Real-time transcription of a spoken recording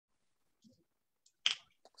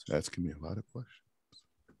It's asking me a lot of questions.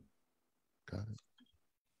 Got it.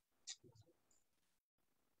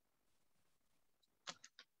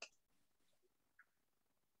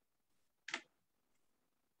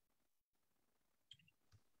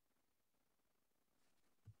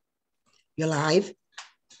 You're live.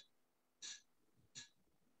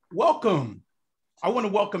 Welcome. I want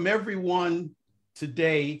to welcome everyone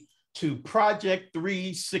today to Project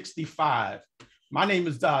 365. My name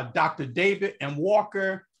is Dr. David M.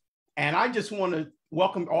 Walker, and I just want to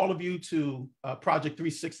welcome all of you to Project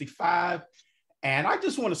 365. And I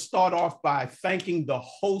just want to start off by thanking the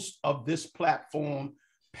host of this platform,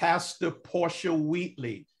 Pastor Portia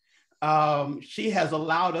Wheatley. She has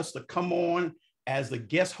allowed us to come on as the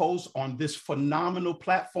guest host on this phenomenal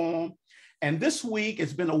platform. And this week,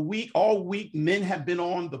 it's been a week, all week, men have been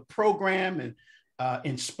on the program and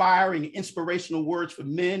inspiring, inspirational words for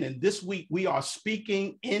men. And this week, we are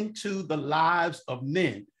speaking into the lives of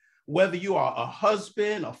men. Whether you are a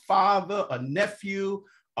husband, a father, a nephew,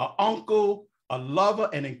 an uncle, a lover,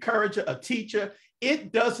 an encourager, a teacher,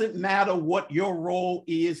 it doesn't matter what your role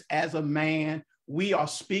is as a man. We are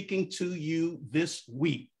speaking to you this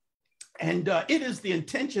week. And it is the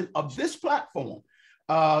intention of this platform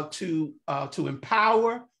to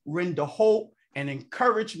empower, render hope and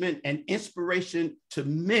encouragement and inspiration to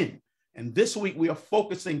men. And this week we are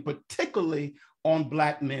focusing particularly on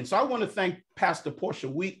Black men. So I want to thank Pastor Portia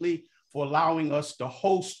Wheatley for allowing us to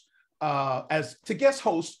host, to guest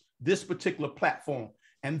host this particular platform.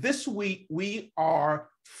 And this week we are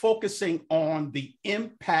focusing on the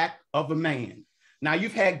impact of a man. Now,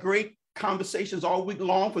 you've had great conversations all week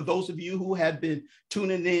long. For those of you who have been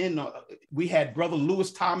tuning in, we had Brother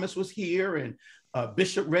Lewis Thomas was here, and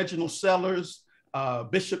Bishop Reginald Sellers,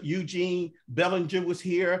 Bishop Eugene Bellinger was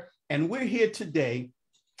here. And we're here today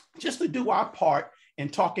just to do our part in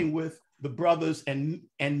talking with the brothers and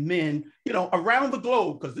men, you know, around the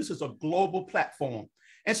globe, because this is a global platform.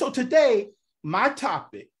 And so today, my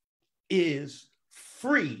topic is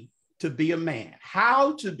free to be a man.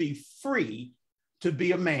 How to be free to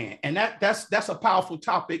be a man. And that's a powerful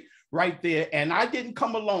topic right there. And I didn't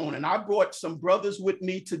come alone. And I brought some brothers with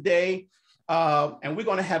me today. And we're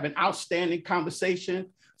going to have an outstanding conversation.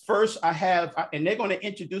 First, I have, and they're going to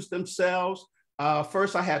introduce themselves.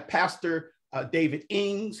 First, I have Pastor David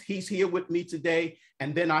Ings. He's here with me today.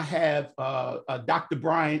 And then I have Dr.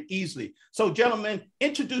 Brian Easley. So gentlemen,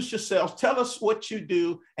 introduce yourselves. Tell us what you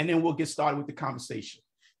do, and then we'll get started with the conversation.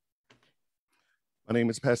 My name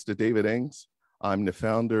is Pastor David Ings. I'm the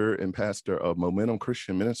founder and pastor of Momentum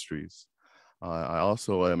Christian Ministries. I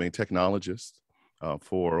also am a technologist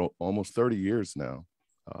for almost 30 years now,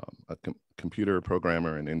 a computer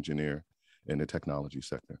programmer and engineer in the technology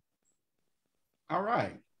sector. All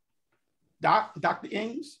right. Dr.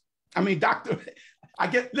 Ings?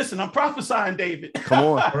 Listen, I'm prophesying, David. Come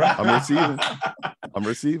on, I'm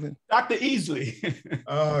receiving. Dr.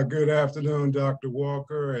 Easley. Good afternoon, Dr.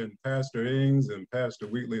 Walker and Pastor Ings and Pastor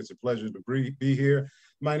Wheatley. It's a pleasure to be here.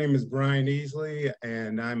 My name is Brian Easley,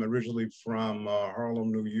 and I'm originally from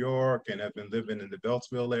Harlem, New York, and have been living in the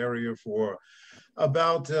Beltsville area for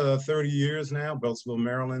about 30 years now, Beltsville,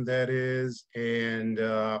 Maryland, that is. And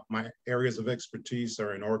my areas of expertise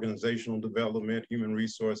are in organizational development, human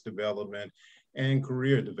resource development, and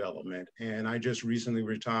career development. And I just recently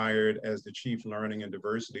retired as the Chief Learning and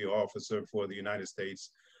Diversity Officer for the United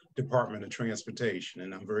States Department of Transportation.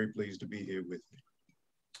 And I'm very pleased to be here with you.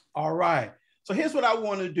 All right. So here's what I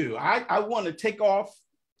want to do. I want to take off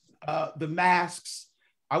the masks.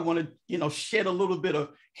 I want to, shed a little bit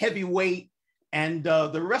of heavy weight. And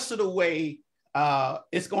the rest of the way,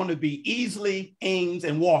 it's going to be Easley, Ings,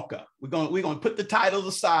 and Walker. We're going to put the titles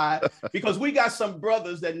aside because we got some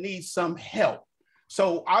brothers that need some help.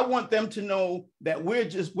 So I want them to know that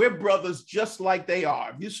we're brothers just like they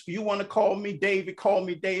are. If you want to call me David, call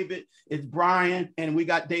me David. It's Brian, and we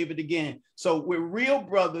got David again. So we're real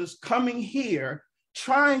brothers coming here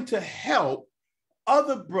trying to help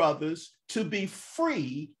other brothers to be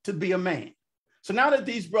free to be a man. So now that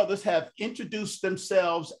these brothers have introduced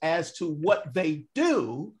themselves as to what they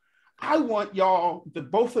do, I want y'all, the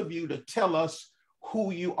both of you, to tell us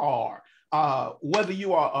who you are. Whether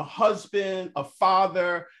you are a husband, a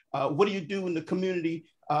father, what do you do in the community?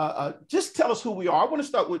 Just tell us who we are. I want to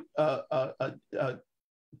start with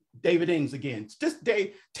David Ings again. Just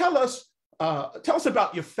Dave, tell us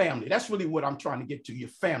about your family. That's really what I'm trying to get to, your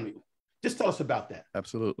family. Just tell us about that.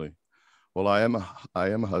 Absolutely. Well, I am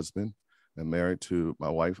a husband. I'm married to my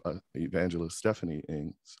wife, Evangelist Stephanie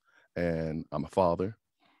Ings, and I'm a father,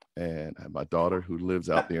 and I have my daughter who lives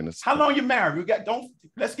out there in the. How long you married?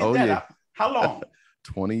 Let's get that out. How long?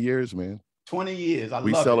 20 years, man. 20 years.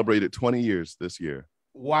 We love celebrated 20 years this year.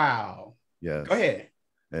 Wow. Yes. Go ahead.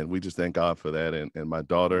 And we just thank God for that. And my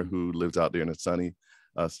daughter, who lives out there in the sunny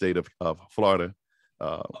state of Florida,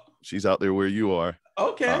 she's out there where you are.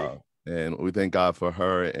 Okay. And we thank God for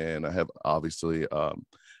her. And I have obviously,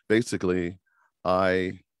 basically,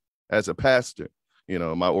 as a pastor,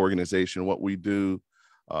 my organization, what we do,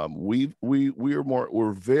 we're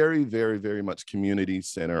very, very, very much community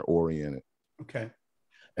center oriented. Okay.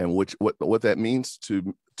 And what that means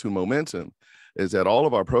to Momentum is that all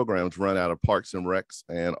of our programs run out of Parks and Recs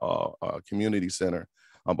and community center.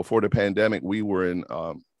 Before the pandemic, we were in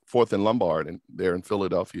 4th and Lombard and there in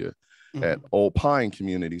Philadelphia at Old Pine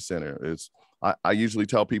Community Center. I usually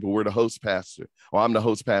tell people we're the host pastor, or I'm the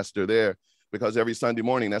host pastor there, because every Sunday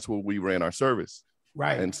morning, that's where we ran our service.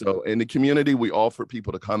 Right. And so in the community, we offer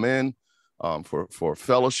people to come in for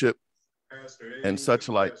fellowship and such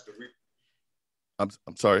like. I'm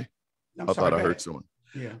sorry. I thought I heard someone.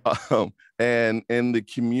 Yeah. And in the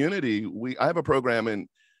community, I have a program, and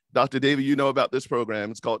Dr. David, you know about this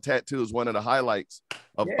program. It's called Tattoo. Is one of the highlights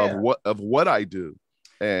of what I do.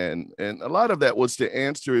 And a lot of that was to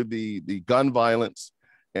answer the gun violence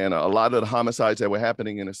and a lot of the homicides that were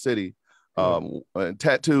happening in the city.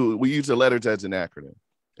 Tattoo, we use the letters as an acronym.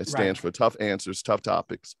 It stands for tough answers, tough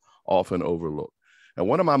topics, often overlooked. And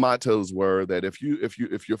one of my mottos were that if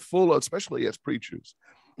you're full of, especially as preachers,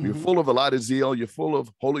 you're full of a lot of zeal, you're full of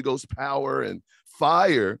Holy Ghost power and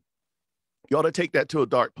fire, you ought to take that to a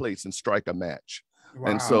dark place and strike a match. Wow.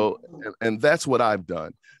 And so, and that's what I've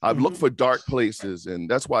done. I've looked for dark places, and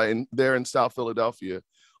that's why in South Philadelphia,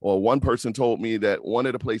 one person told me that one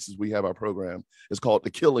of the places we have our program is called the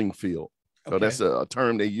killing field. So that's a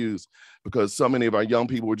term they use because so many of our young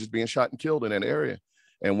people were just being shot and killed in that area.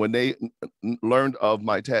 And when they learned of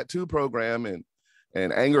my tattoo program and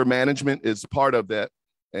anger management is part of that,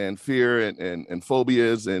 and fear and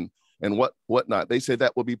phobias and whatnot, they said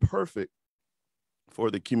that would be perfect for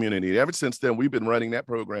the community. Ever since then, we've been running that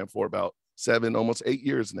program for about 7, almost 8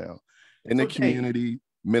 years now in the community,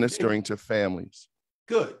 ministering to families.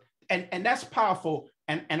 Good. And that's powerful.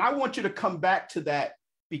 And I want you to come back to that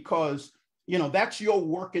because, that's your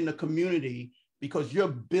work in the community, because you're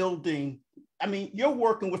building, you're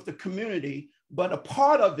working with the community, but a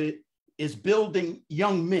part of it is building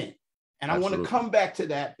young men. And I want to come back to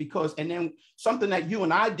that because, and then something that you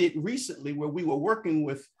and I did recently where we were working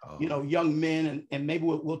with, young men, and maybe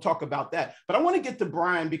we'll talk about that. But I want to get to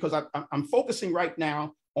Brian because I'm focusing right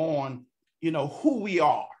now on, who we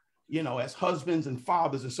are, as husbands and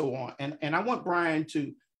fathers and so on. And I want Brian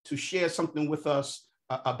to share something with us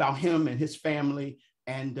about him and his family.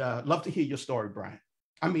 And love to hear your story, Brian.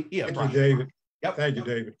 Thank Brian. you, David. Yep. Thank you,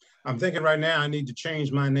 David. I'm thinking right now I need to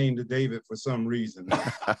change my name to David for some reason.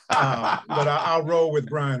 But I'll roll with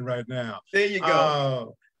Brian right now. There you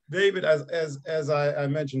go. David, as I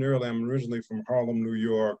mentioned earlier, I'm originally from Harlem, New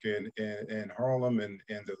York, and Harlem and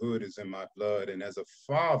the hood is in my blood. And as a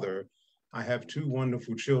father, I have 2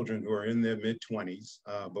 wonderful children who are in their mid-20s.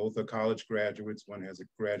 Both are college graduates. One has a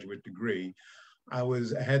graduate degree. I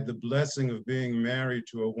had the blessing of being married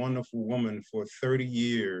to a wonderful woman for 30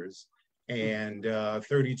 years. And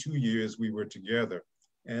 32 years we were together.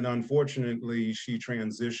 And unfortunately, she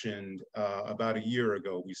transitioned about a year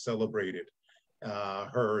ago. We celebrated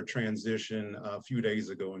her transition a few days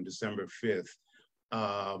ago on December 5th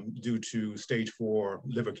due to stage 4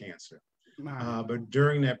 liver cancer. But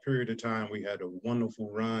during that period of time, we had a wonderful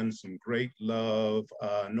run, some great love.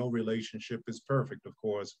 No relationship is perfect, of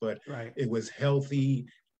course, but it was healthy.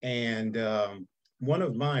 And one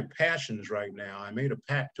of my passions right now, I made a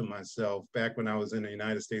pact to myself back when I was in the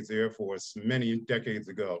United States Air Force many decades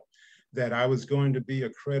ago, that I was going to be a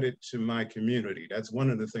credit to my community. That's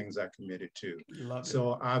one of the things I committed to.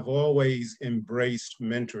 So I've always embraced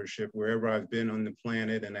mentorship wherever I've been on the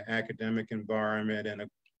planet, in an academic environment, in a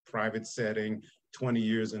private setting, 20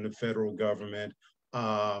 years in the federal government,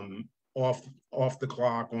 off the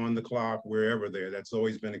clock, on the clock, wherever there. That's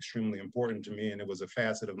always been extremely important to me. And it was a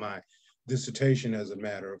facet of my dissertation, as a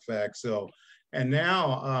matter of fact. So, and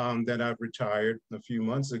now that I've retired a few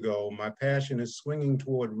months ago, my passion is swinging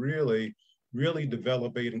toward really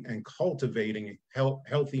developing and cultivating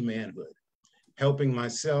healthy manhood, helping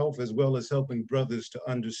myself as well as helping brothers to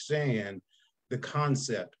understand the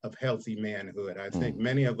concept of healthy manhood. I think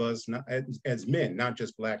many of us, as men, not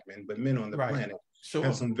just Black men, but men on the planet,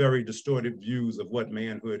 have some very distorted views of what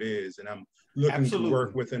manhood is. And I'm looking to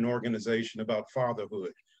work with an organization about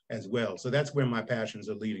fatherhood as well. So that's where my passions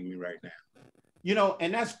are leading me right now.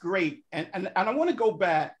 And that's great. And I want to go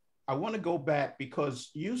back. I want to go back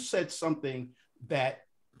because you said something that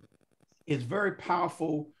is very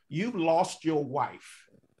powerful you've lost your wife.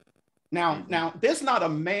 Now, there's not a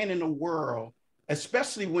man in the world,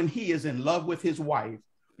 especially when he is in love with his wife,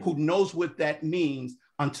 who knows what that means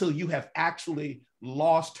until you have actually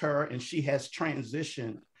lost her and she has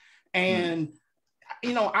transitioned. And,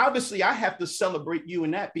 obviously I have to celebrate you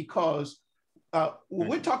in that, because when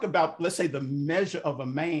we're talking about, let's say, the measure of a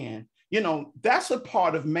man, that's a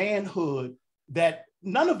part of manhood that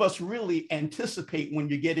none of us really anticipate when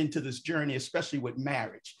you get into this journey, especially with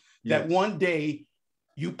marriage, that one day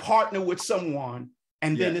you partner with someone,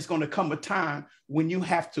 and then it's going to come a time when you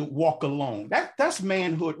have to walk alone. That's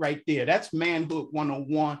manhood right there. That's manhood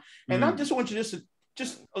 101. And I just want you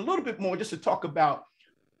just a little bit more just to talk about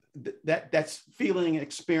that's feeling and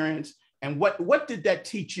experience. And what did that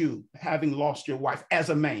teach you, having lost your wife as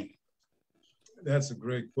a man? That's a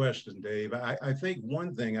great question, Dave. I think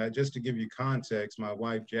one thing, just to give you context, my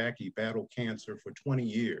wife, Jackie, battled cancer for 20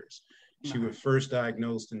 years. She was first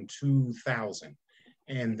diagnosed in 2000.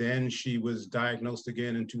 And then she was diagnosed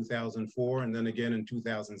again in 2004, and then again in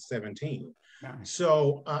 2017. Nice.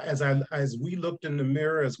 So as we looked in the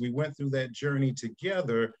mirror, as we went through that journey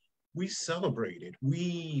together, we celebrated.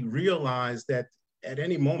 We realized that at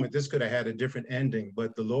any moment, this could have had a different ending,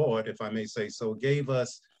 but the Lord, if I may say so, gave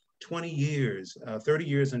us 20 years, 30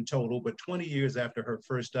 years in total, but 20 years after her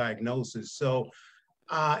first diagnosis. So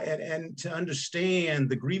and to understand,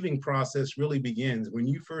 the grieving process really begins when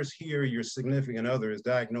you first hear your significant other is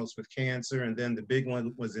diagnosed with cancer, and then the big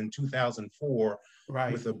one was in 2004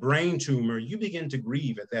 with a brain tumor. You begin to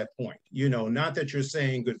grieve at that point, not that you're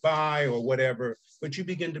saying goodbye or whatever, but you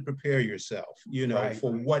begin to prepare yourself,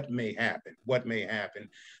 for what may happen.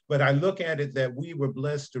 But I look at it that we were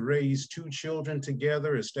blessed to raise 2 children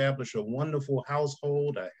together, establish a wonderful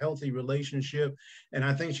household, a healthy relationship. And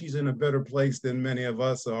I think she's in a better place than many of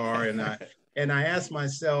us are. And I ask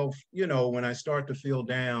myself, when I start to feel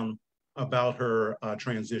down about her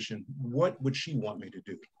transition, what would she want me to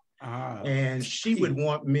do? And she would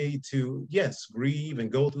want me to, grieve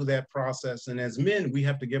and go through that process. And as men, we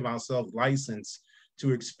have to give ourselves license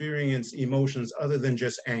to experience emotions other than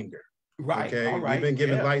just anger. Right. Okay. All right. We've been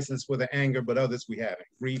given license for the anger, but others we haven't,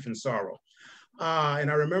 grief and sorrow.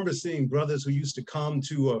 And I remember seeing brothers who used to come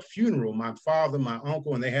to a funeral, my father, my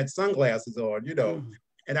uncle, and they had sunglasses on,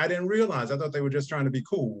 and I didn't realize, I thought they were just trying to be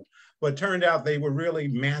cool, but turned out they were really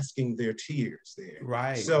masking their tears there.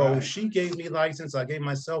 Right. So she gave me license, I gave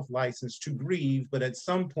myself license to grieve, but at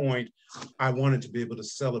some point I wanted to be able to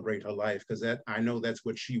celebrate her life, because I know that's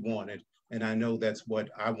what she wanted. And I know that's what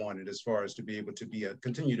I wanted, as far as to be able to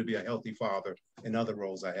continue to be a healthy father in other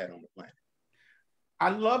roles I had on the planet.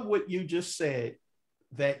 I love what you just said,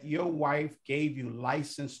 that your wife gave you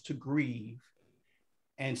license to grieve.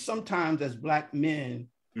 And sometimes as Black men,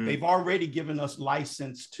 they've already given us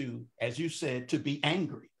license to, as you said, to be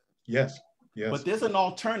angry. Yes. But there's an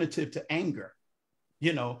alternative to anger,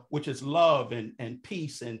 which is love and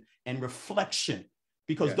peace and reflection,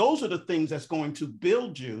 because those are the things that's going to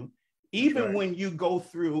build you, even when you go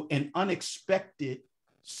through an unexpected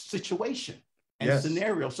situation and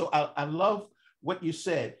scenario. So I love what you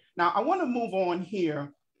said. Now, I want to move on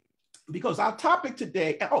here, because our topic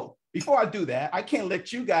today, before I do that, I can't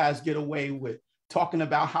let you guys get away with talking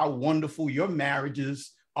about how wonderful your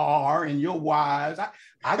marriages are and your wives.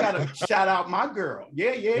 I got to shout out my girl.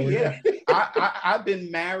 Yeah. I've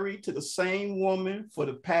been married to the same woman for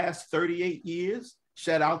the past 38 years.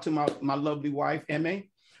 Shout out to my lovely wife, Emma.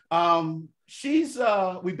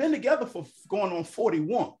 We've been together for going on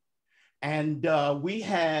 41, and we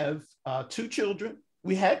have 2 children.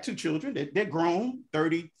 We had 2 children. They're grown,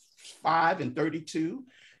 35 and 32.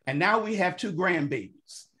 And now we have 2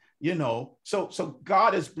 grandbabies, so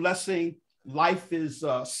God is blessing. Life is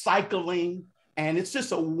cycling, and it's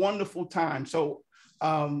just a wonderful time. So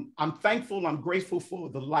I'm thankful. I'm grateful for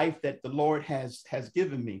the life that the Lord has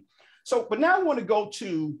given me. So, but now I want to go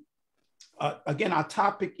to, again, our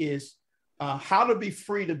topic is how to be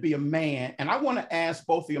free to be a man. And I want to ask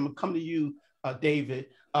both of you, I'm going to come to you, David.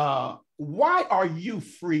 Why are you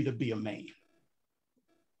free to be a man?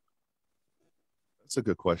 That's a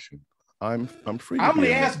good question. I'm free. I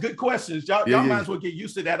only ask good questions. Y'all might as well get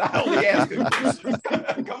used to that. I only ask good questions.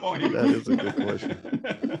 Come on. That is a good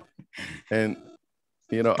question. And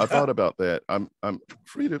I thought about that. I'm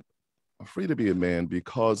free to be a man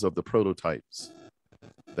because of the prototypes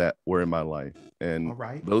that were in my life, and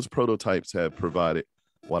those prototypes have provided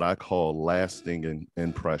what I call lasting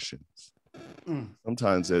impressions.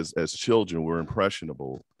 Sometimes as children we're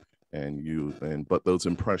impressionable, but those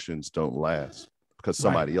impressions don't last, because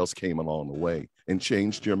somebody else came along the way and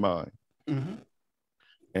changed your mind.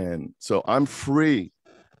 And so I'm free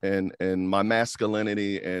and my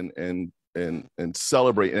masculinity and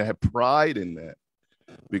celebrate and have pride in that,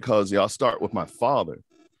 because I'll start with my father.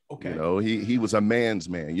 Okay. You know, he was a man's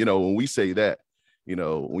man. You know, when we say that, you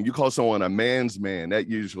know, when you call someone a man's man, that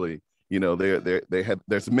usually, you know,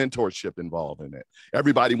 there's mentorship involved in it.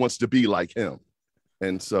 Everybody wants to be like him.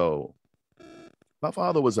 And so my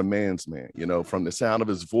father was a man's man, you know, from the sound of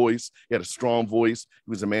his voice. He had a strong voice. He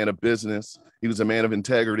was a man of business. He was a man of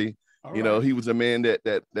integrity. All you right. know, he was a man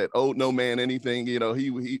that owed no man anything. You know,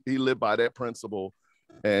 he lived by that principle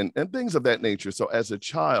and things of that nature. So as a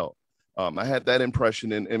child, I had that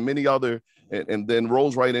impression, and many other, and then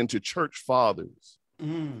rolls right into church fathers.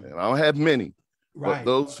 And I don't have many, but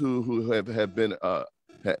those who have been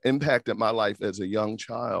have impacted my life as a young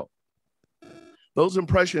child. Those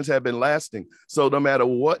impressions have been lasting. So no matter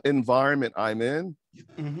what environment I'm in,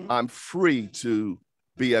 I'm free to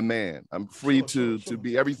be a man. I'm free to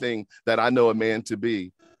be everything that I know a man to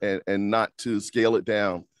be, and not to scale it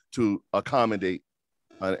down to accommodate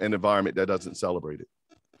an environment that doesn't celebrate it.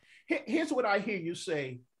 Here's what I hear you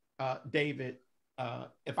say, David.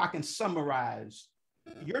 If I can summarize,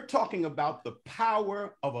 you're talking about the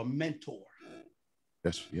power of a mentor.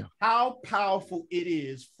 Yes, yeah. How powerful it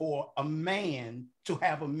is for a man to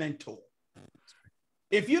have a mentor.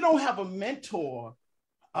 If you don't have a mentor,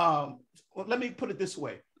 well, let me put it this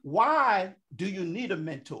way. Why do you need a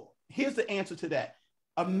mentor? Here's the answer to that.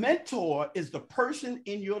 A mentor is the person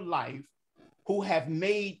in your life who have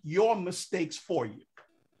made your mistakes for you.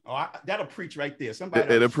 Oh, that'll preach right there.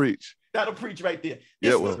 It'll preach. That'll preach right there.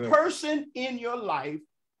 Yeah, It's the person in your life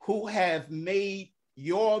who have made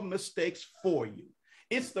your mistakes for you.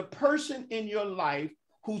 It's the person in your life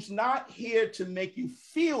who's not here to make you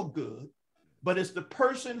feel good, but it's the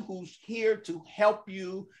person who's here to help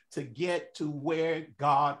you to get to where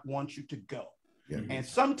God wants you to go. Yeah. And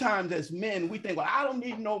sometimes as men, we think, well, I don't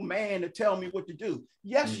need no man to tell me what to do.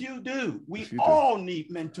 Yes, you do. We all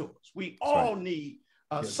need mentors. We all need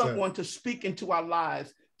someone to speak into our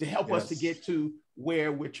lives to help us to get to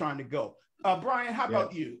where we're trying to go. Brian, how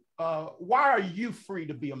about you? Why are you free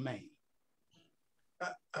to be a man?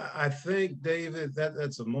 I think, David,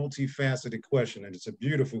 that's a multifaceted question, and it's a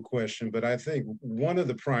beautiful question. But I think one of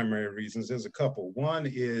the primary reasons, there's a couple. One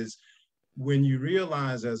is when you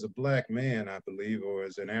realize as a Black man, I believe, or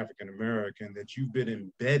as an African-American, that you've been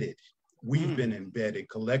embedded, we've been embedded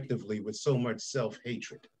collectively with so much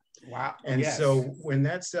self-hatred. Wow. And so when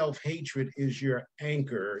that self-hatred is your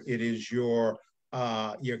anchor, it is your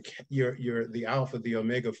the alpha, the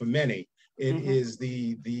omega for many. It is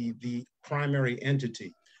the primary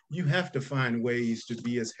entity. You have to find ways to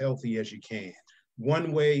be as healthy as you can.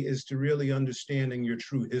 One way is to really understanding your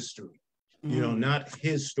true history. You know, not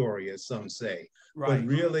his story, as some say, but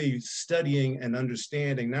really studying and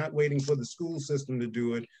understanding, not waiting for the school system to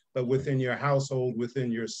do it, but within your household,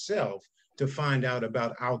 within yourself, to find out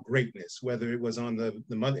about our greatness, whether it was on in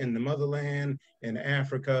the motherland, in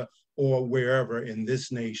Africa, or wherever in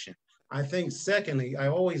this nation. I think, secondly, I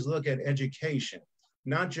always look at education,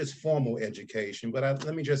 not just formal education, but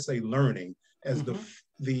let me just say learning as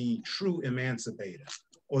the true emancipator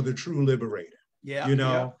or the true liberator. Yeah, you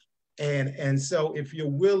know. And so if you're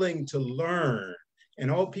willing to learn, and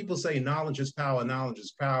all people say knowledge is power, knowledge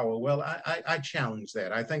is power. Well, I challenge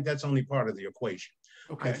that. I think that's only part of the equation.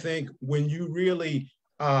 Okay. I think when you really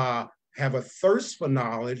have a thirst for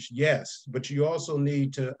knowledge, yes, but you also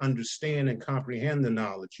need to understand and comprehend the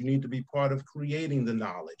knowledge. You need to be part of creating the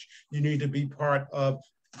knowledge. You need to be part of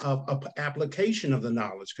application of the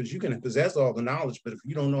knowledge, because you can possess all the knowledge, but if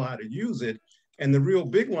you don't know how to use it. And the real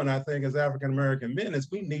big one, I think, as African-American men, is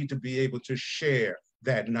we need to be able to share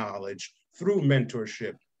that knowledge through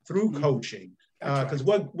mentorship, through coaching. Because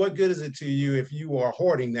what good is it to you if you are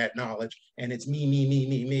hoarding that knowledge and it's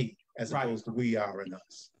me, as opposed to we are and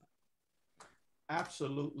us?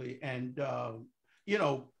 Absolutely. And, you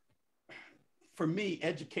know, for me,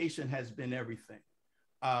 education has been everything.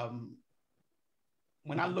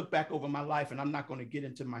 When I look back over my life, and I'm not going to get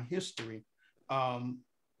into my history,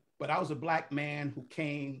 but I was a Black man who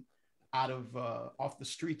came out of off the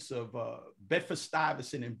streets of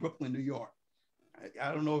Bedford-Stuyvesant in Brooklyn, New York.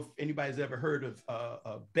 I don't know if anybody's ever heard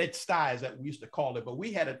of Bed-Stuy, as that we used to call it, but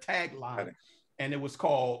we had a tagline, and it was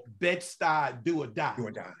called Bed-Stuy, do or die. Do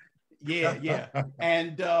or die. Yeah, yeah.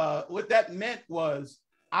 And what that meant was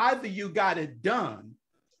either you got it done,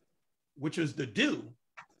 which is the do.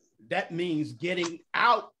 That means getting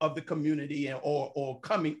out of the community or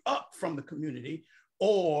coming up from the community,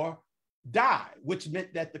 or die, which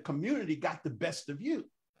meant that the community got the best of you.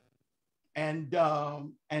 And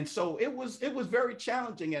so it was very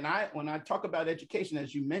challenging. And when I talk about education,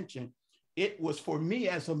 as you mentioned, it was for me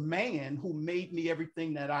as a man who made me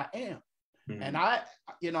everything that I am. Mm-hmm.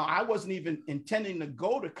 And I wasn't even intending to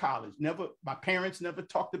go to college. Never, my parents never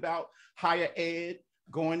talked about higher ed,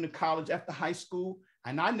 going to college after high school.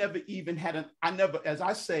 And I never even as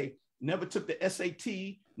I say, never took the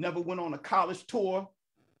SAT, never went on a college tour.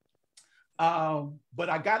 But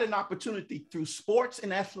I got an opportunity through sports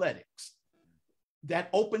and athletics that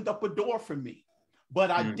opened up a door for me. But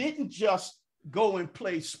I didn't just go and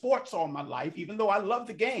play sports all my life, even though I love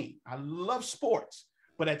the game. I love sports.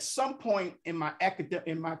 But at some point in my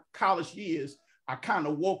college years, I kind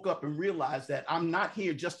of woke up and realized that I'm not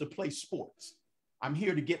here just to play sports. I'm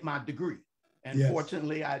here to get my degree. And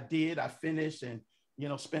fortunately, I did. I finished and,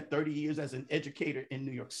 spent 30 years as an educator in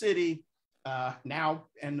New York City, now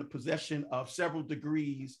in the possession of several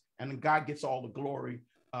degrees, and God gets all the glory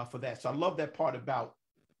for that. So I love that part about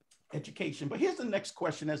education. But here's the next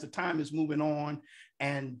question as the time is moving on.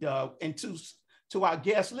 And to our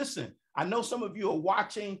guests, listen, I know some of you are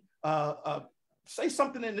watching. Say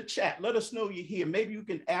something in the chat. Let us know you're here. Maybe you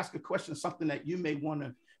can ask a question, something that you may want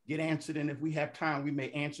to get answered. And if we have time, we may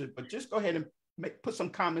answer it. But just go ahead and put some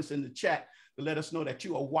comments in the chat to let us know that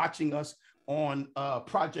you are watching us on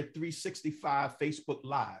Project 365 Facebook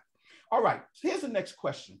Live. All right, so here's the next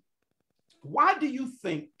question. Why do you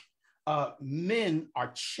think men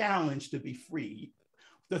are challenged to be free?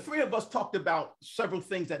 The three of us talked about several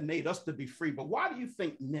things that made us to be free, but why do you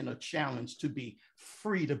think men are challenged to be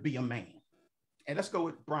free to be a man? And let's go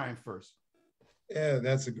with Brian first. Yeah,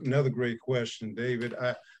 that's another great question, David.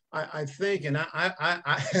 I think, and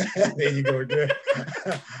I there you go again.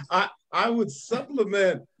 I would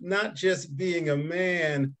supplement not just being a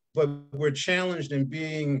man, but we're challenged in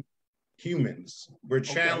being humans. We're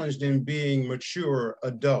challenged in being mature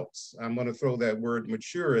adults. I'm going to throw that word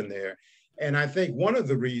mature in there. And I think one of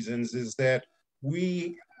the reasons is that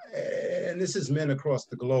we, and this is men across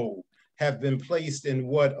the globe, have been placed in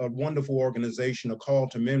what a wonderful organization, A Call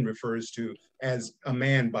to Men, refers to as a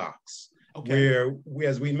man box. Where,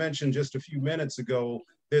 as we mentioned just a few minutes ago,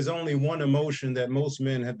 there's only one emotion that most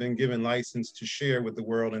men have been given license to share with the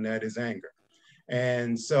world, and that is anger.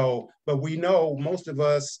 And so, but we know, most of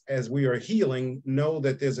us, as we are healing, know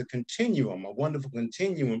that there's a continuum, a wonderful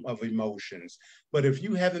continuum of emotions. But if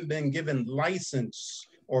you haven't been given license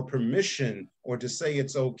or permission or to say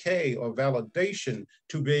it's okay or validation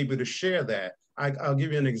to be able to share that, I'll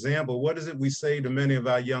give you an example. What is it we say to many of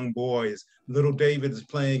our young boys? Little David is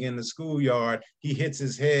playing in the schoolyard. He hits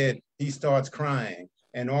his head. He starts crying.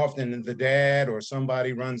 And often the dad or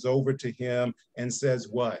somebody runs over to him and says,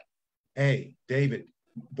 what? Hey, David,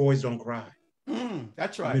 boys don't cry.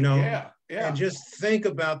 That's right. Yeah. And just think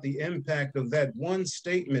about the impact of that one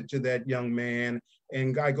statement to that young man.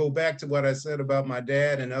 And I go back to what I said about my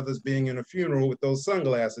dad and others being in a funeral with those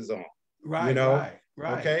sunglasses on. Right.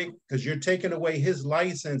 Right. Okay, because you're taking away his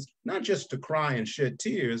license, not just to cry and shed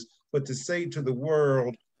tears, but to say to the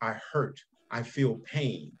world, I hurt, I feel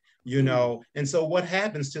pain, And so what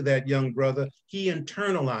happens to that young brother? He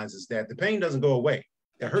internalizes that. The pain doesn't go away.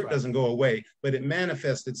 The hurt doesn't go away, but it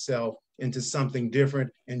manifests itself into something different.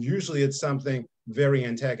 And usually it's something very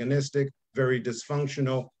antagonistic, very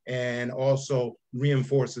dysfunctional, and also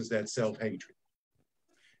reinforces that self-hatred.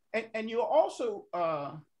 And you also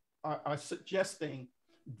are suggesting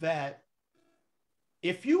that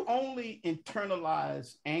if you only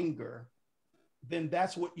internalize anger, then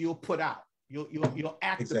that's what you'll put out. You'll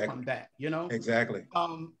act upon that, Exactly.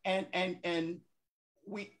 And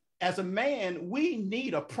we, as a man, we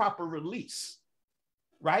need a proper release,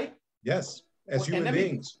 right? Yes, as human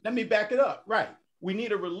beings. Let me back it up. Right. We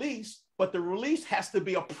need a release, but the release has to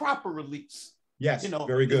be a proper release. Yes,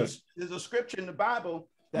 very good. There's a scripture in the Bible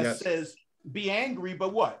that says, be angry,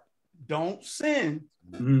 but what? Don't sin.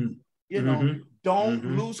 Don't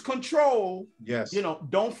lose control. Yes.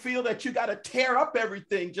 Don't feel that you got to tear up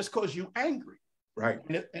everything just because you're angry. Right.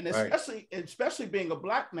 And especially being a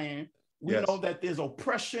Black man, we know that there's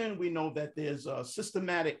oppression. We know that there's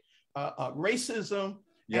systematic racism.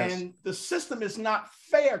 Yes. And the system is not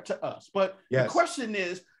fair to us. But the question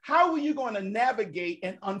is, how are you going to navigate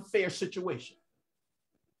an unfair situation?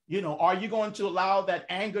 Are you going to allow that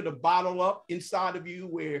anger to bottle up inside of you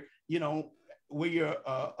where you're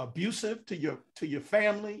abusive to your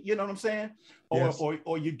family, you know what I'm saying?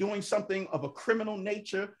 Or you're doing something of a criminal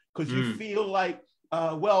nature because you feel like,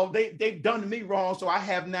 they've done me wrong, so I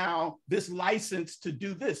have now this license to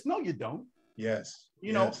do this. No, you don't. Yes.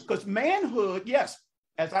 Because manhood,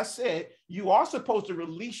 as I said, you are supposed to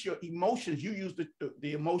release your emotions. You use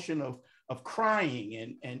the emotion of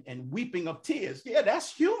crying and weeping of tears. Yeah,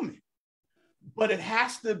 that's human. But it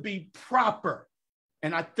has to be proper.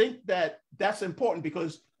 And I think that that's important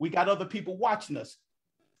because we got other people watching us.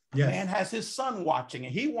 Yes. Man has his son watching,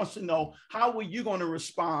 and he wants to know, how are you going to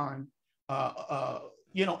respond,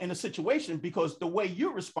 in a situation? Because the way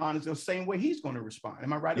you respond is the same way he's going to respond.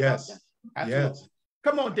 Am I right about that? Absolutely. Yes.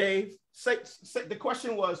 Come on, Dave. Say, the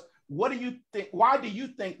question was, what do you think? Why do you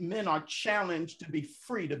think men are challenged to be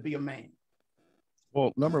free to be a man?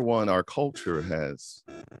 Well, number one, our culture has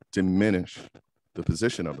diminished the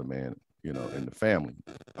position of a man, in the family.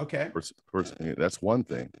 Okay. That's one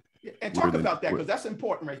thing. And talk about that, because that's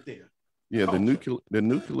important right there. Yeah, the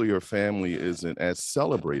nuclear family isn't as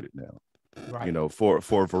celebrated now, right. For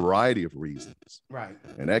a variety of reasons. Right.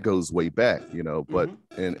 And that goes way back, but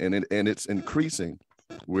and it's increasing,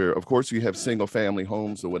 where of course you have single family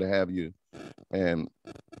homes or what have you, and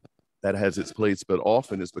that has its place, but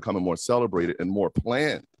often it's becoming more celebrated and more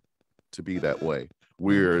planned to be that way,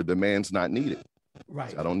 where the man's not needed.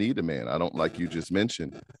 Right. I don't need a man. I don't, like you just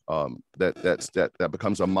mentioned, that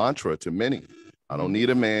becomes a mantra to many. I don't need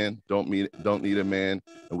a man, don't need a man,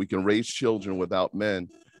 and we can raise children without men.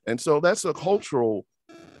 And so that's a cultural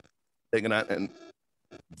thing, and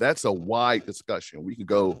that's a wide discussion. We could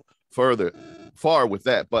go far with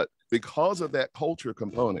that, but because of that culture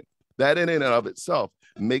component, that in and of itself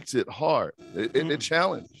makes it hard. It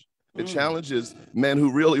challenges men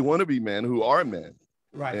who really want to be men, who are men.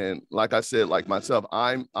 Right. And like I said, like myself,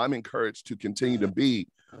 I'm encouraged to continue to be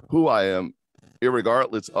who I am,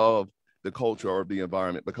 irregardless of the culture or the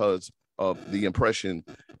environment, because of the impression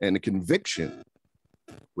and the conviction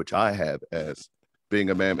which I have as being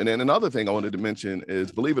a man. And then another thing I wanted to mention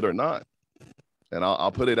is, believe it or not, and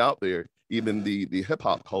I'll put it out there, even the hip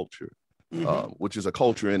hop culture, which is a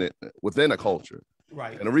culture within a culture.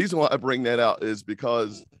 Right. And the reason why I bring that out is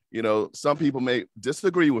because, some people may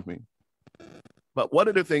disagree with me. But one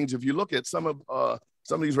of the things, if you look at some of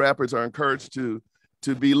these rappers are encouraged to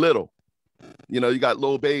be little. You got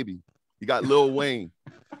Lil Baby, you got Lil Wayne,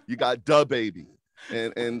 you got Da Baby,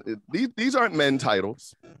 and these aren't men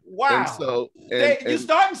titles. Wow. And so you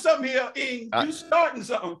starting something here, Ing. You starting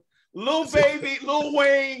something. Lil Baby, Lil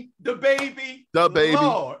Wayne, Da Baby,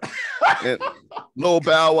 Lord. And Lil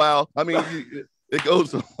Bow Wow. I mean, it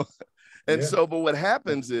goes on. And so, but what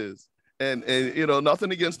happens is, and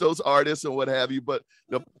nothing against those artists and what have you, but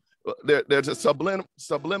there's a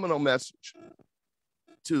subliminal message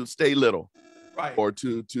to stay little, right? Or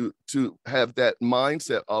to have that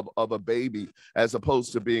mindset of a baby as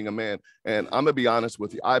opposed to being a man. And I'm gonna be honest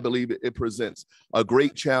with you, I believe it presents a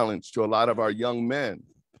great challenge to a lot of our young men,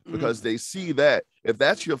 because they see that if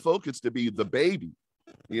that's your focus, to be the baby,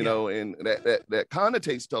 and that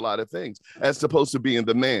connotates to a lot of things as opposed to being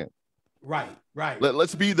the man. Right.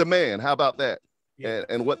 Let's be the man. How about that? Yeah.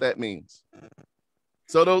 And what that means.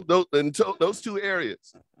 So those two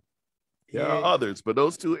areas, there are others, but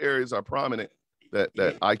those two areas are prominent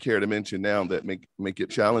that I care to mention now, that make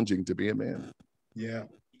it challenging to be a man. Yeah.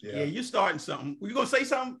 You're starting something. Were you gonna say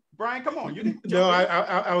something, Brian? Come on. No,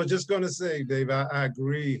 I was just gonna say, Dave, I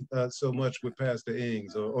agree so much with Pastor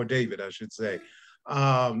Ings, or David, I should say.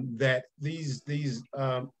 That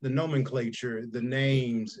the nomenclature, the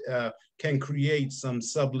names can create some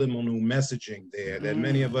subliminal messaging there that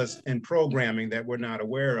many of us in programming that we're not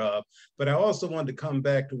aware of. But I also wanted to come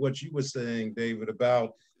back to what you were saying, David,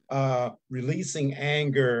 about releasing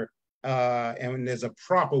anger, and there's a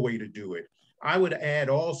proper way to do it. I would add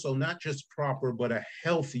also, not just proper, but a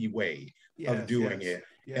healthy way of doing it.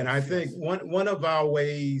 And I think one of our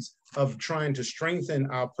ways of trying to strengthen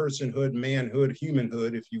our personhood, manhood,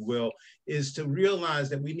 humanhood, if you will, is to realize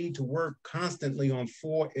that we need to work constantly on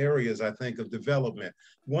 4 areas, I think, of development.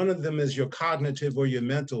 One of them is your cognitive or your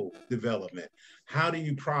mental development. How do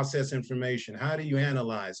you process information? How do you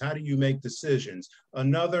analyze? How do you make decisions?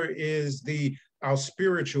 Another is our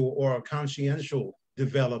spiritual or our consciential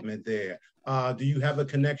development there. Do you have a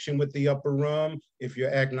connection with the upper room? If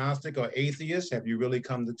you're agnostic or atheist, have you really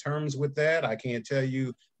come to terms with that? I can't tell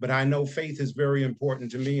you, but I know faith is very important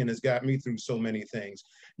to me and has got me through so many things.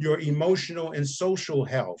 Your emotional and social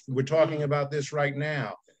health. We're talking about this right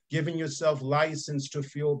now. Giving yourself license to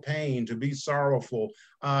feel pain, to be sorrowful,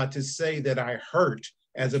 to say that I hurt,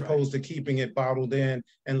 as opposed to keeping it bottled in.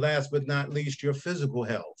 And last but not least, your physical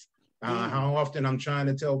health. How often I'm trying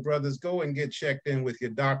to tell brothers, go and get checked in with your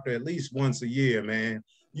doctor at least once a year, man.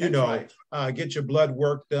 Get your blood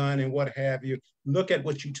work done and what have you. Look at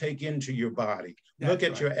what you take into your body. Look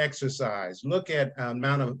at your exercise. Look at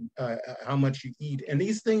amount of how much you eat. And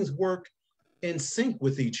these things work in sync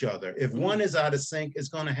with each other. If one is out of sync, it's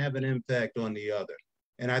going to have an impact on the other.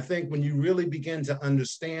 And I think when you really begin to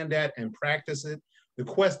understand that and practice it,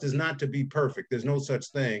 The quest is not to be perfect. There's no such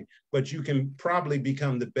thing, but you can probably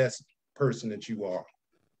become the best person that you are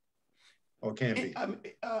or can be.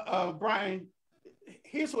 Brian,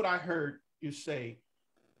 here's what I heard you say.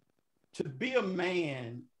 To be a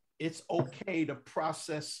man, it's okay to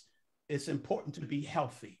process. It's important to be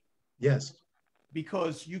healthy. Yes.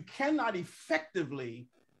 Because you cannot effectively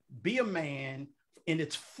be a man in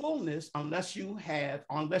its fullness unless you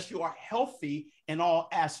are healthy in all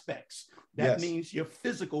aspects. That means your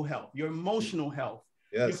physical health, your emotional health,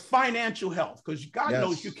 your financial health, because God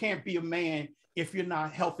knows you can't be a man if you're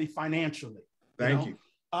not healthy financially. Thank you.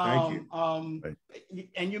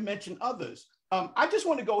 And you mentioned others. I just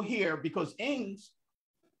want to go here because Ings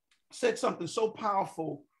said something so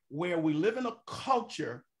powerful where we live in a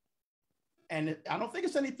culture, and I don't think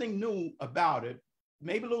it's anything new about it,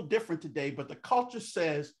 maybe a little different today, but the culture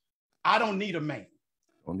says, I don't need a man.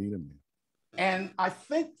 Don't need a man. And I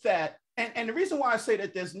think that, and the reason why I say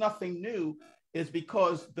that there's nothing new is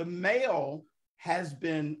because the male has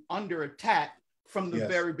been under attack from the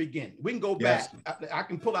very beginning. We can go back. I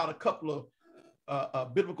can pull out a couple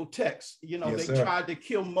of biblical texts. You know, they tried to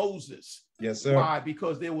kill Moses. Yes, sir. Why?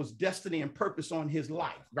 Because there was destiny and purpose on his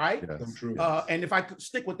life, right? Yes. True. And if I could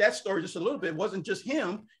stick with that story just a little bit, it wasn't just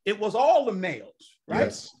him, it was all the males, right?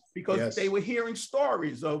 Yes. Because they were hearing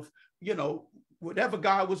stories of, you know, whatever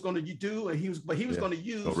God was going to do, and he was going to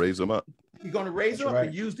use, raise them up. He's going to raise them up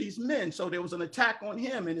and use these men. So there was an attack on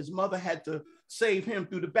him, and his mother had to save him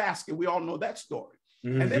through the basket. We all know that story.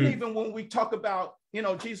 Mm-hmm. And then even when we talk about, you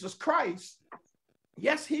know, Jesus Christ,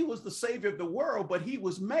 yes, he was the savior of the world, but he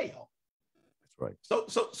was male. Right. So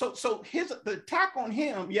the attack on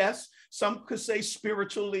him, yes, some could say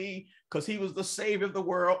spiritually, because he was the savior of the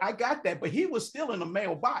world. I got that, but he was still in a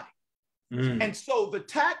male body. Mm. And so the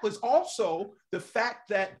attack was also the fact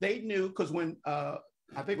that they knew, because when I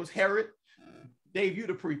think it was Herod, Dave, you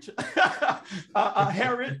the preacher,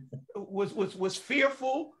 Herod was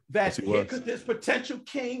fearful that this potential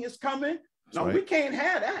king is coming. No, we can't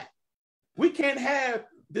have that. We can't have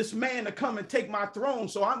this man to come and take my throne.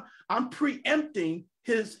 So I'm preempting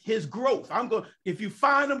his growth. I'm going, if you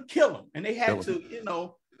find him, kill him. And they had to, you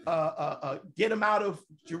know, get him out of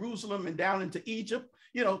Jerusalem and down into Egypt,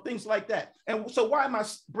 you know, things like that. And so why am I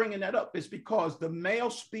bringing that up? It's because the male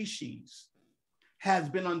species has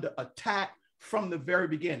been under attack from the very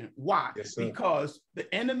beginning. Why? Yes, because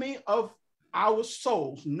the enemy of our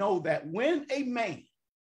souls know that when a man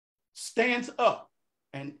stands up,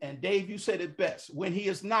 and Dave, you said it best, when he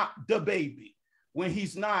is not the baby, when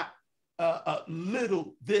he's not a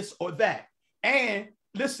little this or that. And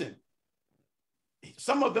listen,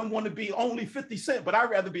 some of them want to be only 50 cents, but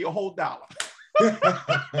I'd rather be a whole dollar. I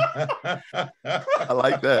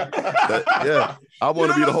like that. Yeah, I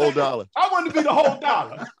want to be the whole dollar. I want to be the whole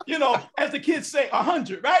dollar. You know, as the kids say,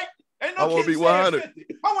 100, right? Ain't no I want to be 100. 50.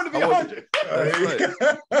 I want to be 100.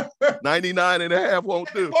 Right. 99 and a half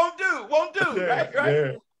won't do. Won't do.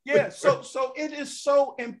 Right. Yeah. So it is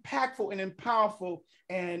so impactful and powerful,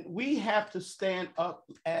 and we have to stand up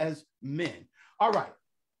as men. All right.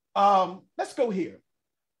 Let's go here.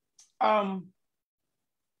 I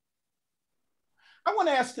want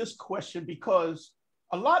to ask this question because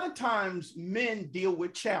a lot of times men deal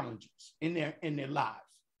with challenges in their lives.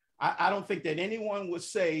 I don't think that anyone would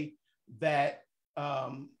say that,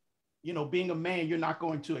 you know, being a man, you're not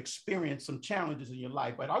going to experience some challenges in your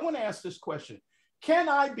life. But I want to ask this question. Can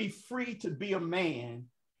I be free to be a man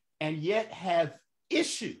and yet have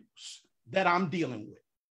issues that I'm dealing with?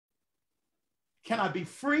 Can I be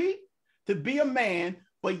free to be a man,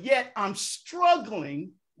 but yet I'm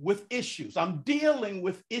struggling with issues? I'm dealing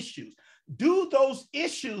with issues. Do those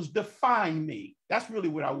issues define me? That's really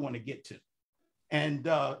what I want to get to. And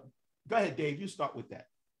go ahead, Dave, you start with that.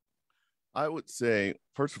 I would say,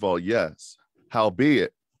 first of all, yes.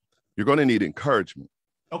 Howbeit, you're going to need encouragement.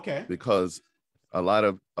 Okay. Because a lot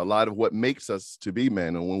of what makes us to be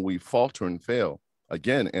men, and when we falter and fail,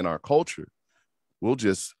 again, in our culture, we'll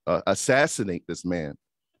just assassinate this man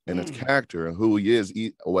and his character and who he is,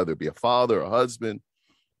 whether it be a father, a husband,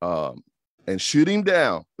 and shoot him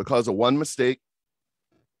down because of one mistake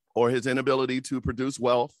or his inability to produce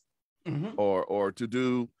wealth or to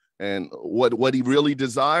do and what he really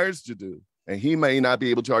desires to do. And he may not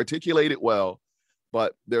be able to articulate it well,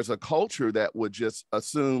 but there's a culture that would just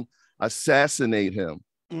assassinate him,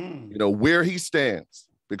 you know, where he stands,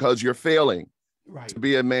 because you're failing to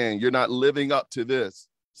be a man. You're not living up to this.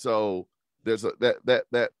 So there's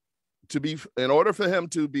that to be, in order for him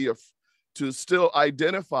to be to still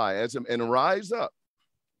identify as him and rise up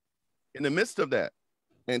in the midst of that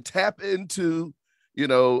and tap into, you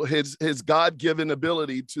know, his God-given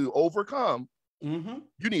ability to overcome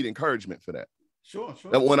You need encouragement for that. Sure.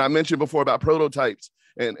 And when I mentioned before about prototypes,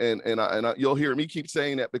 and you'll hear me keep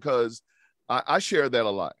saying that because I share that a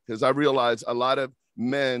lot, because I realize a lot of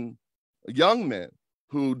men, young men,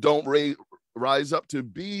 who don't rise up to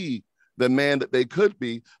be the man that they could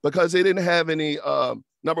be because they didn't have any,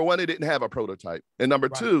 number one, they didn't have a prototype. And number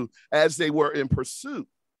two, as they were in pursuit,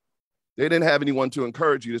 they didn't have anyone to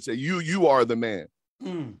encourage you to say, you are the man.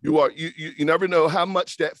 You are, you never know how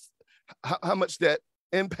much that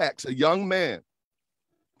impacts a young man.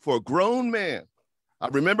 For a grown man, I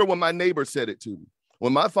remember when my neighbor said it to me,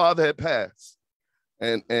 when my father had passed,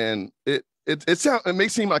 and it may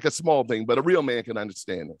seem like a small thing, but a real man can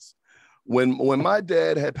understand this. When my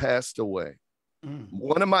dad had passed away,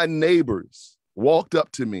 one of my neighbors walked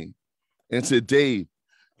up to me and said, "Dave,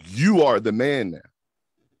 you are the man now."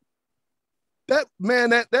 That man,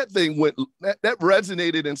 that thing that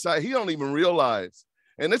resonated inside. He don't even realize.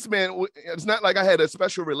 And this man, it's not like I had a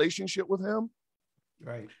special relationship with him.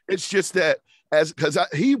 Right. It's just that because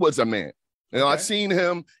he was a man. You know, I've seen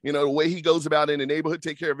him, the way he goes about in the neighborhood,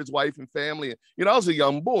 take care of his wife and family. I was a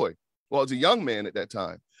young boy. Well, I was a young man at that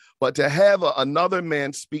time. But to have another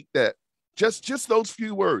man speak that, just those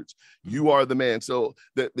few words, you are the man. So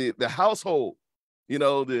the household,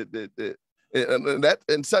 that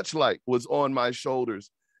and such like was on my shoulders.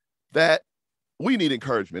 That we need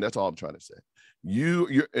encouragement. That's all I'm trying to say.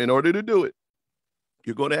 You're in order to do it,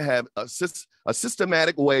 you're going to have a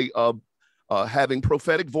systematic way of having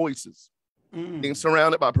prophetic voices, being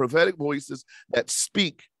surrounded by prophetic voices that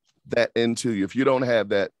speak that into you. If you don't have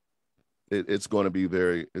that, it's going to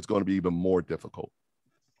be even more difficult.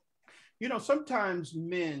 Sometimes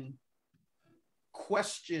men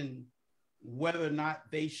question whether or not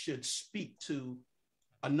they should speak to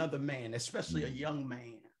another man, especially a young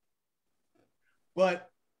man. But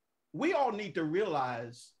we all need to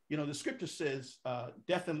realize, the scripture says,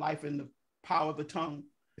 death and life in the power of the tongue.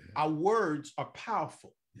 Our words are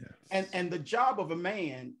powerful. Yes. And the job of a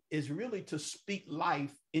man is really to speak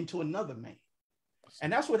life into another man.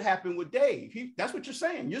 And that's what happened with Dave. That's what you're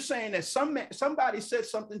saying. You're saying that somebody said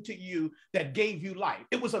something to you that gave you life.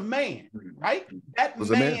 It was a man, right?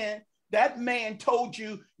 That man told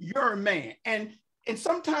you you're a man. And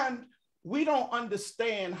sometimes we don't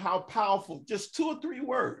understand how powerful just 2 or 3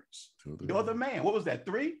 words. You're the man. What was that?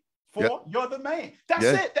 3, 4? Yep. You're the man. That's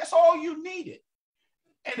it. That's all you needed.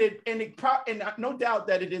 And no doubt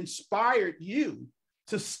that it inspired you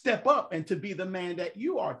to step up and to be the man that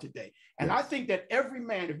you are today. And I think that every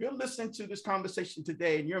man, if you're listening to this conversation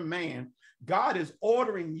today and you're a man, God is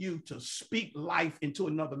ordering you to speak life into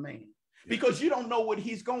another man because you don't know what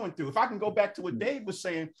he's going through. If I can go back to what Dave was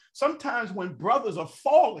saying, sometimes when brothers are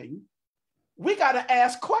falling, we got to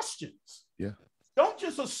ask questions. Yeah. Don't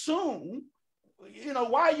just assume,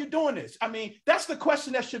 why are you doing this? I mean, that's the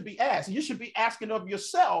question that should be asked. You should be asking of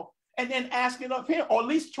yourself and then asking of him, or at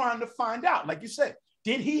least trying to find out. Like you said,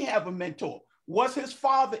 did he have a mentor? Was his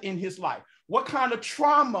father in his life? What kind of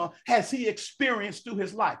trauma has he experienced through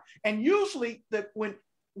his life? And usually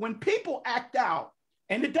when people act out,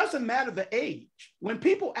 and it doesn't matter the age, when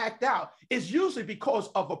people act out, it's usually because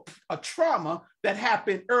of a trauma that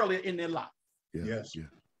happened earlier in their life. Yeah.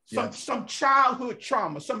 Yes. Some childhood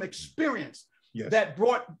trauma, some experience that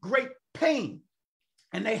brought great pain.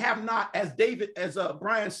 And they have not, as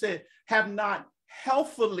Brian said, have not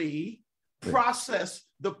healthfully processed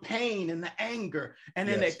the pain and the anger. And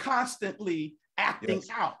then they're constantly acting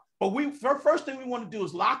out. But first thing we want to do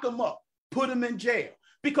is lock them up, put them in jail,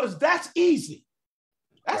 because that's easy.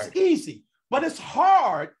 That's easy. But it's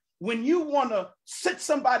hard when you want to sit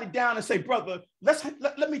somebody down and say, brother,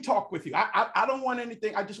 let me talk with you. I don't want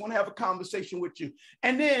anything. I just want to have a conversation with you.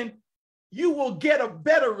 And then you will get a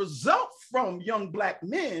better result from young Black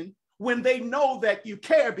men when they know that you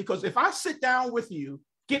care. Because if I sit down with you,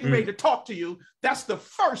 getting ready to talk to you, that's the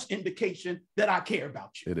first indication that I care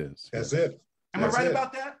about you. It is. That's it. Am I right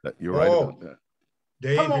about that? You're right about that.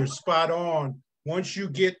 Dave, you're spot on. Once you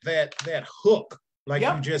get that hook, like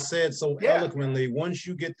you just said so eloquently, once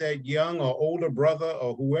you get that young or older brother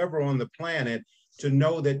or whoever on the planet to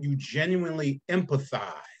know that you genuinely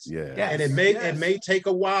empathize. And it may take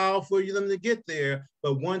a while for them to get there,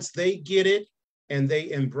 but once they get it and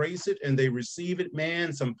they embrace it and they receive it,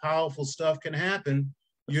 man, some powerful stuff can happen,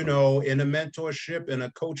 in a mentorship, in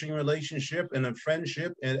a coaching relationship, in a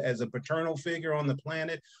friendship, and as a paternal figure on the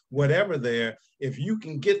planet, whatever there, if you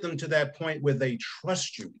can get them to that point where they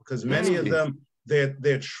trust you, because many of them,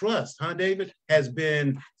 their trust, David, has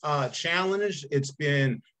been challenged. It's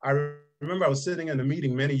been, I remember I was sitting in a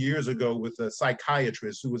meeting many years ago with a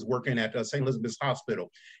psychiatrist who was working at St. Elizabeth's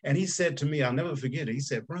Hospital. And he said to me, I'll never forget it. He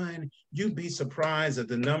said, Brian, you'd be surprised at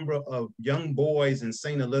the number of young boys in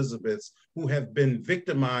St. Elizabeth's who have been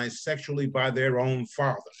victimized sexually by their own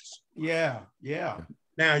fathers. Yeah, yeah.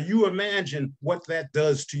 Now you imagine what that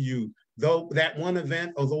does to you, though that one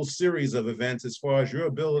event or those series of events, as far as your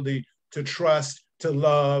ability to trust, to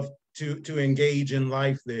love, to engage in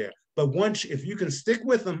life there. But once, if you can stick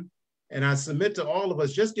with them, and I submit to all of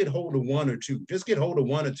us, just get hold of one or two. Just get hold of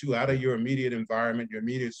one or two out of your immediate environment, your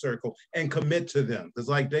immediate circle, and commit to them. Because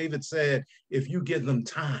like David said, if you give them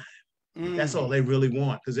time, that's all they really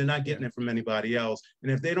want, because they're not getting it from anybody else.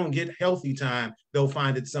 And if they don't get healthy time, they'll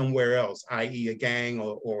find it somewhere else, i.e. a gang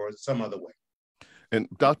or some other way. And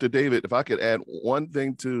Dr. David, if I could add one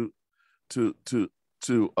thing to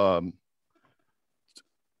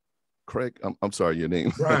Craig, I'm sorry, your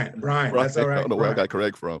name. Brian, that's all right. I don't know where I got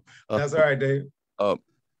Craig from. That's all right, Dave.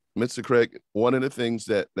 Mr. Craig, one of the things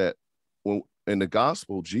that when in the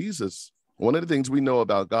gospel, Jesus, one of the things we know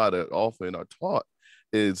about God that often are taught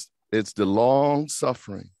is it's the long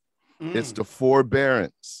suffering, it's the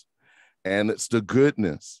forbearance, and it's the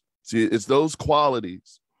goodness. See, it's those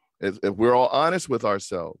qualities. If we're all honest with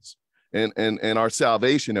ourselves and our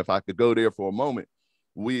salvation, if I could go there for a moment,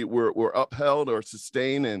 we're upheld or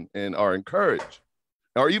sustained and are encouraged,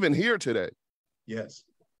 or even here today. Yes.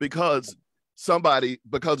 Because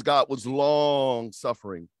God was long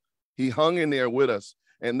suffering. He hung in there with us.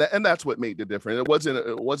 And that's what made the difference. It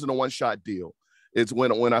wasn't a one-shot deal. It's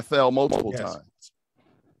when I fell multiple times.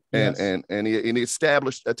 And he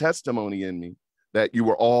established a testimony in me that you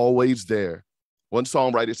were always there. One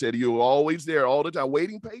songwriter said, you were always there all the time,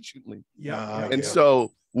 waiting patiently.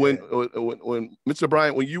 So when Mr.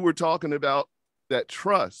 Bryant, when you were talking about that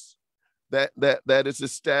trust, that is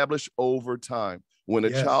established over time, when a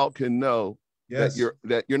child can know that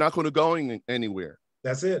you're not going to go anywhere.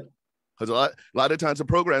 That's it. Because a lot of times the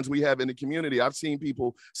programs we have in the community, I've seen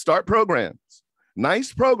people start programs,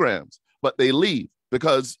 nice programs, but they leave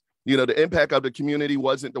because the impact of the community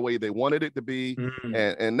wasn't the way they wanted it to be,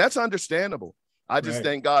 and that's understandable. I just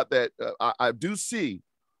thank God that I do see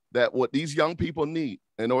that what these young people need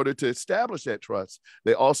in order to establish that trust,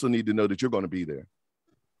 they also need to know that you're going to be there.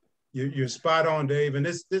 You're spot on, Dave. And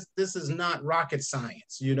this is not rocket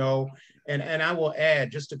science, And I will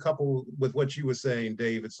add just a couple with what you were saying,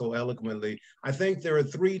 David, so eloquently. I think there are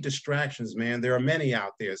 3 distractions, man. There are many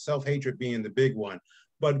out there, self-hatred being the big one.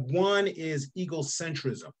 But one is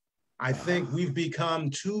egocentrism. I think we've become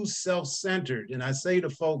too self-centered. And I say to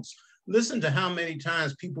folks, listen to how many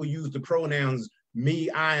times people use the pronouns me,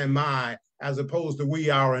 I, and my, as opposed to we,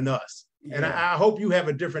 our, and us. And I hope you have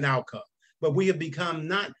a different outcome. But we have become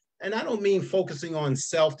not, and I don't mean focusing on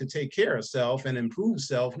self to take care of self and improve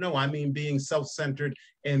self. No, I mean being self-centered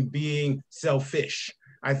and being selfish.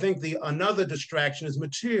 I think another distraction is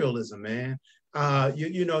materialism, man.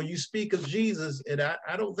 You speak of Jesus, and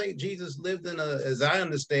I don't think Jesus lived in as I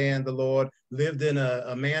understand the Lord, lived in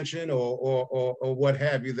a mansion or what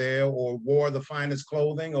have you there, or wore the finest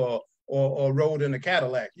clothing or rode in a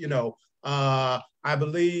Cadillac. I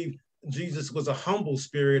believe Jesus was a humble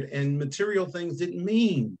spirit, and material things didn't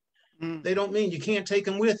mean. They don't mean. You can't take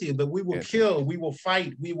them with you, but we will kill, we will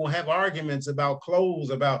fight, we will have arguments about clothes,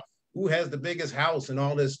 about who has the biggest house and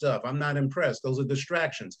all this stuff. I'm not impressed. Those are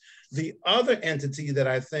distractions. The other entity that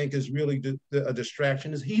I think is really a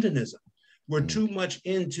distraction is hedonism. We're too much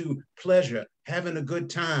into pleasure, having a good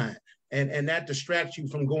time, and that distracts you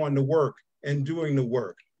from going to work and doing the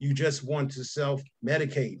work. You just want to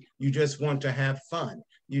self-medicate. You just want to have fun.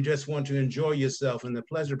 You just want to enjoy yourself. And the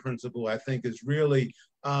pleasure principle, I think, is really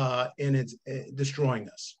destroying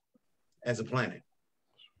us as a planet.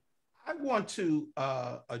 I want to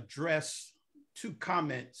address 2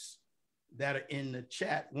 comments that are in the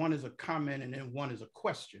chat. One is a comment and then one is a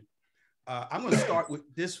question. I'm going to start with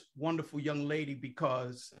this wonderful young lady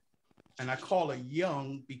because, and I call her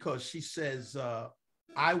young because she says,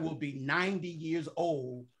 I will be 90 years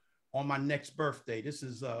old on my next birthday. This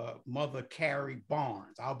is Mother Carrie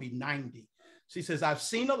Barnes. I'll be 90. She says, I've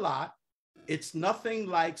seen a lot. It's nothing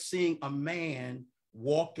like seeing a man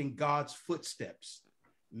walk in God's footsteps.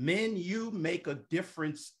 Men, you make a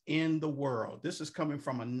difference in the world. This is coming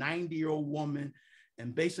from a 90-year-old woman.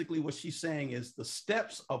 And basically what she's saying is the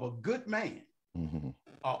steps of a good man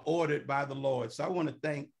are ordered by the Lord. So I want to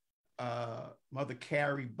thank Mother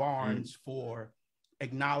Carrie Barnes for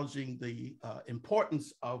acknowledging the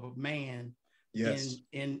importance of a man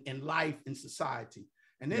in life, in society.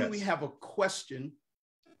 And then we have a question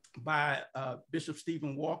by Bishop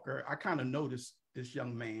Stephen Walker. I kind of noticed this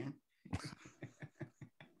young man.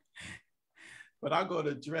 but I'm going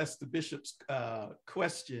to address the bishop's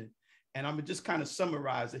question, and I'm going to just kind of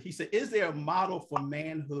summarize it. He said, is there a model for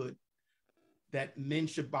manhood that men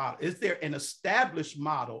should follow? Is there an established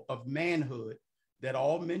model of manhood that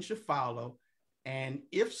all men should follow? And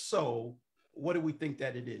if so, what do we think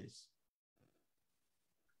that it is?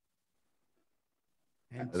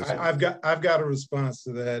 I've got a response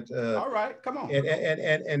to that. All right, come on.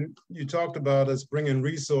 And you talked about us bringing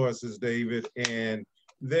resources, David, and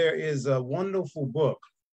there is a wonderful book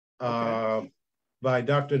by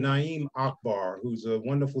Dr. Naeem Akbar, who's a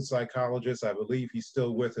wonderful psychologist. I believe he's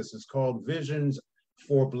still with us. It's called Visions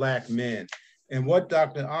for Black Men. And what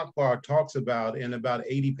Dr. Akbar talks about in about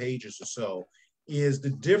 80 pages or so is the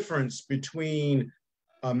difference between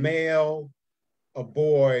a male, a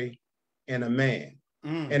boy, and a man.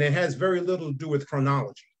 And it has very little to do with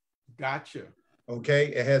chronology. Gotcha. Okay,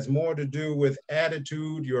 it has more to do with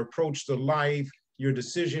attitude, your approach to life, your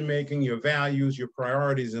decision-making, your values, your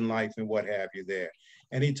priorities in life, and what have you there.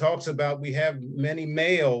 And he talks about, we have many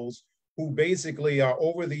males who basically are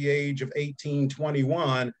over the age of 18,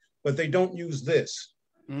 21, but they don't use this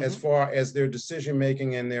as far as their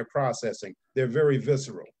decision-making and their processing. They're very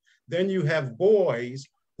visceral. Then you have boys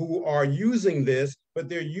who are using this, but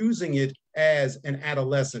they're using it as an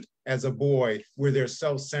adolescent, as a boy, where they're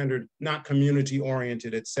self-centered, not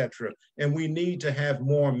community-oriented, etc. And we need to have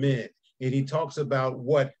more men. And he talks about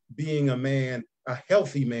what being a man, a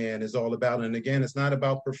healthy man, is all about. And again, it's not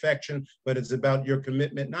about perfection, but it's about your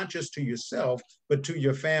commitment, not just to yourself, but to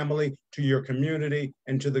your family, to your community,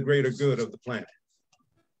 and to the greater good of the planet.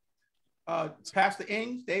 Pastor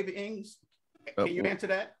Ings, David Ings, can you answer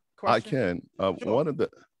that question? I can. Sure.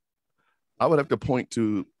 I would have to point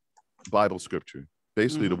to Bible scripture,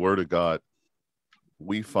 basically the word of God.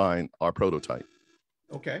 We find our prototype.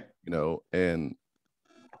 Okay. You know, and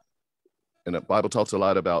the Bible talks a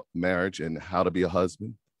lot about marriage and how to be a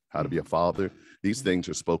husband, how to be a father. These things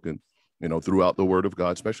are spoken, you know, throughout the word of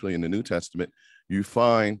God, especially in the New Testament. You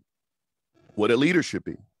find what a leader should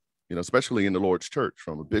be, you know, especially in the Lord's church,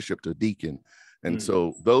 from a bishop to deacon. And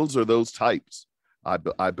so those are those types.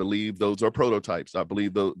 I believe those are prototypes. I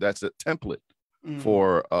believe that's a template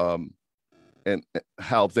for and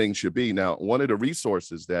how things should be. Now, one of the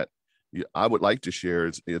resources that I would like to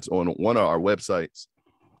share is on one of our websites.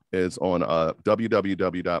 Is on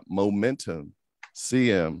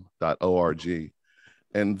www.momentumcm.org.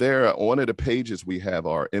 And there, one of the pages we have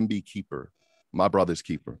our MB Keeper, My Brother's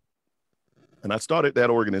Keeper. And I started that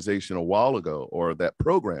organization a while ago, or that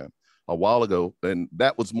program a while ago, and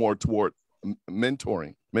that was more toward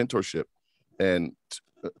mentorship, and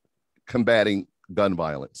combating gun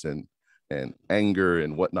violence and anger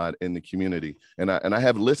and whatnot in the community. And I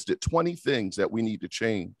have listed 20 things that we need to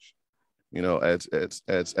change, you know, as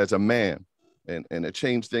a man, and to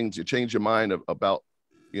change things, you change your mind about,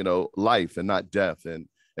 you know, life and not death, and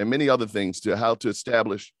many other things, to how to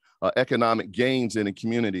establish economic gains in a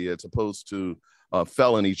community as opposed to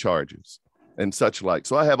felony charges and such like.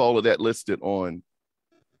 So I have all of that listed on.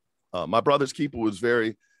 My Brother's Keeper was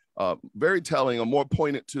very telling, or more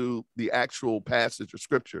pointed to the actual passage of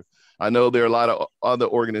scripture. I know there are a lot of other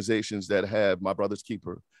organizations that have My Brother's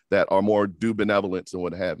Keeper that are more do benevolence and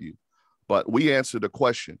what have you. But we answered a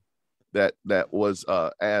question that was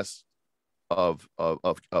asked of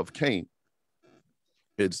Cain.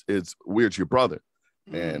 It's where's your brother?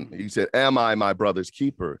 And he said, am I my brother's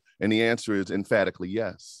keeper? And the answer is emphatically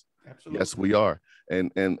yes. Absolutely. Yes, we are.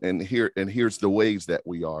 And here's the ways that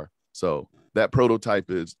we are. So that prototype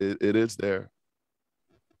is there.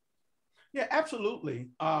 Yeah,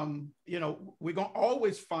 absolutely. You know, we're gonna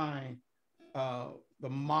always find the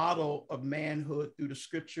model of manhood through the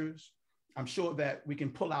scriptures. I'm sure that we can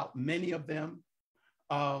pull out many of them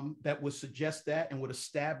that would suggest that and would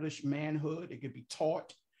establish manhood. It could be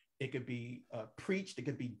taught, it could be preached, it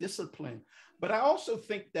could be disciplined. But I also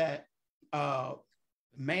think that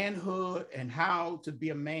manhood and how to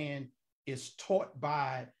be a man is taught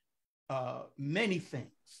by many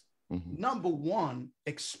things. Number one,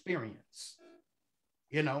 experience.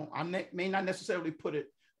 You know, I may not necessarily put it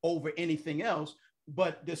over anything else,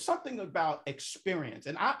 but there's something about experience.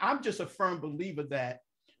 And I'm just a firm believer that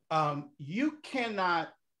you cannot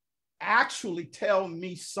actually tell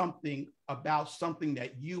me something about something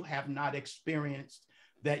that you have not experienced,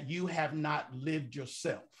 that you have not lived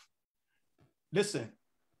yourself. Listen,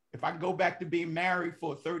 if I go back to being married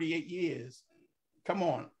for 38 years, come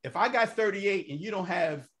on, if I got 38 and you don't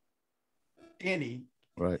have any,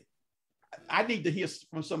 right, I need to hear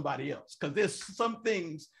from somebody else, because there's some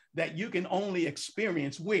things that you can only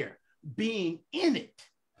experience where being in it.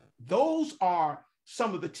 Those are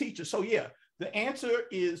some of the teachers. So yeah, the answer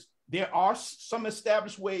is there are some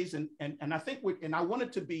established ways, and I think I want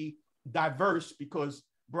it to be diverse because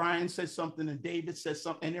Brian says something and David says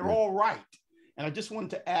something, and they're all right. And I just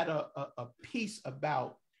wanted to add a piece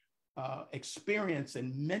about experience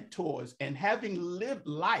and mentors and having lived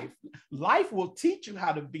life. Life will teach you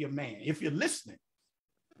how to be a man if you're listening.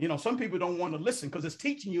 You know, some people don't want to listen because it's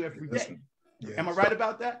teaching you every day. Yes. Am I right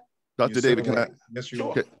about that? Dr. David, can I? Yes, you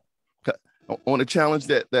Sure. are. I want to challenge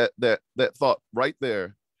that thought right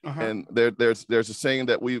there. And there's a saying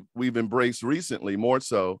that we've embraced recently more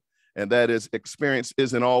so, and that is experience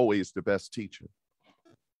isn't always the best teacher.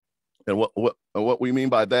 And what we mean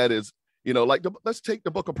by that is, you know, like let's take the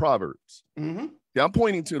book of Proverbs. Yeah, I'm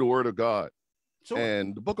pointing to the word of God. Sure.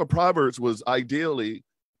 And the book of Proverbs was ideally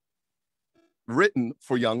written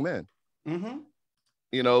for young men.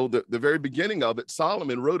 You know, the very beginning of it,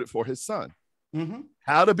 Solomon wrote it for his son.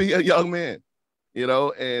 How to be a young man. You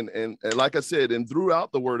know, and like I said, and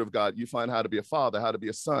throughout the word of God, you find how to be a father, how to be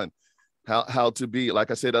a son, how to be,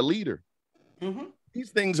 like I said, a leader.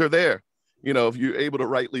 These things are there. You know, if you're able to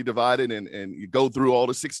rightly divide it and you go through all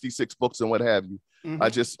the 66 books and what have you. I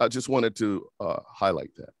just wanted to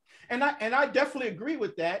highlight that. And I definitely agree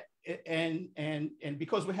with that. And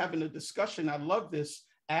because we're having a discussion, I love this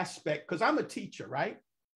aspect because I'm a teacher, right?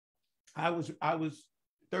 I was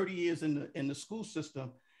 30 years in the school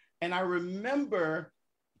system. And I remember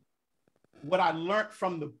what I learned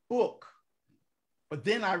from the book, but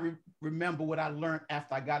then I remember what I learned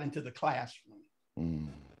after I got into the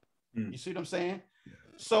classroom. You see what I'm saying?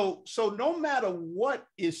 So no matter what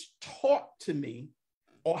is taught to me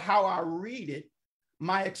or how I read it,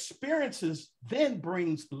 my experiences then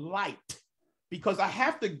brings light because I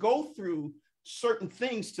have to go through certain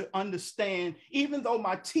things to understand, even though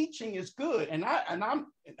my teaching is good. And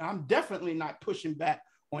I'm definitely not pushing back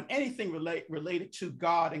on anything related to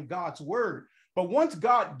God and God's word. But once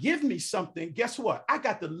God gives me something, guess what? I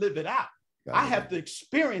got to live it out. I have to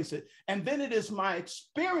experience it. And then it is my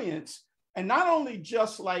experience. And not only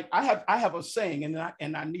just like I have a saying,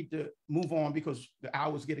 and I need to move on because the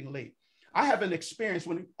hour's getting late. I have an experience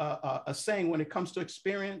when a saying when it comes to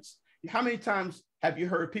experience. How many times have you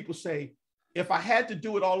heard people say, if I had to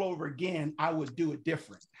do it all over again, I would do it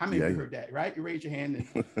different? How many of you heard that, right? You raise your hand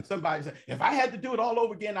and somebody said, if I had to do it all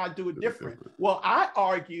over again, I'd do it different. Well, I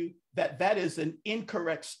argue that is an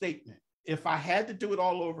incorrect statement. If I had to do it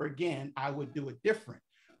all over again, I would do it different.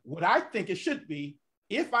 What I think it should be,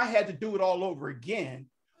 if I had to do it all over again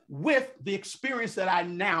with the experience that I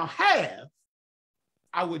now have,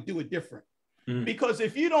 I would do it different. Because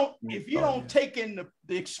if you don't take in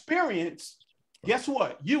the experience, guess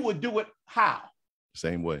what? You would do it how?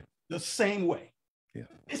 Same way. The same way. Yeah.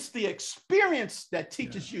 It's the experience that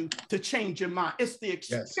teaches you to change your mind. It's the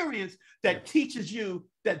experience that teaches you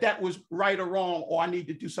that was right or wrong, or I need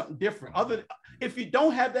to do something different. If you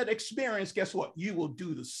don't have that experience, guess what? You will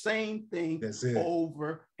do the same thing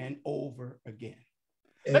over and over again.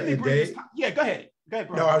 Let me bring this. Yeah, go ahead. Go ahead,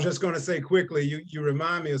 Brian. No, I was just going to say quickly, you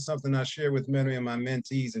remind me of something I share with many of my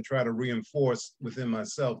mentees and try to reinforce within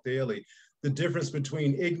myself daily. The difference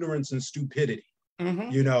between ignorance and stupidity,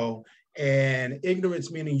 you know, and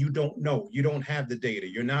ignorance meaning you don't know, you don't have the data,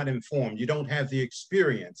 you're not informed, you don't have the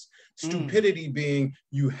experience. Stupidity being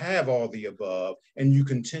you have all the above and you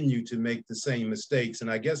continue to make the same mistakes. And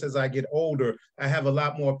I guess as I get older, I have a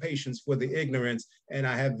lot more patience for the ignorance and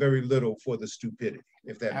I have very little for the stupidity,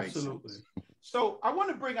 if that makes sense. So I want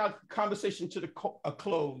to bring our conversation to a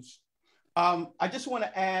close. I just want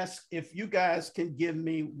to ask if you guys can give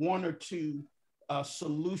me one or two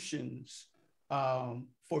solutions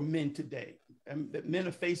for men today. Men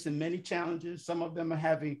are facing many challenges. Some of them are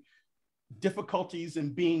having difficulties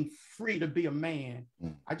in being free to be a man.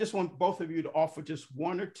 I just want both of you to offer just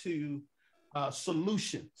one or two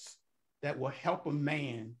solutions that will help a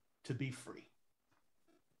man to be free.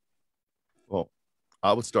 Well,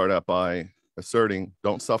 I would start out by asserting,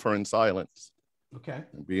 don't suffer in silence. Okay.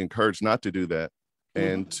 Be encouraged not to do that,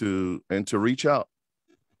 and to reach out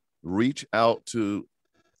to,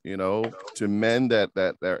 you know, to men that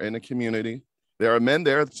are in a community. There are men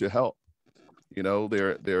there to help. You know,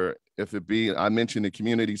 there. If it be, I mentioned the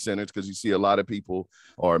community centers because you see a lot of people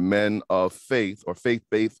are men of faith or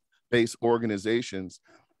faith-based organizations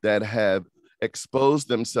that have exposed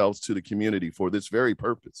themselves to the community for this very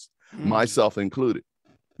purpose, myself included.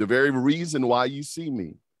 The very reason why you see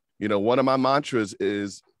me. You know, one of my mantras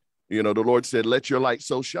is, you know, the Lord said, let your light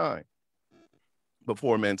so shine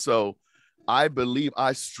before men. So I believe,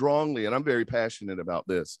 I strongly, and I'm very passionate about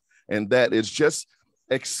this, and that is just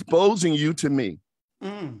exposing you to me.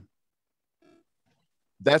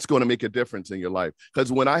 That's going to make a difference in your life.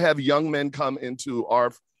 Because when I have young men come into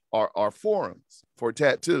our are forums for a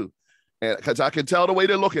tattoo. And because I can tell the way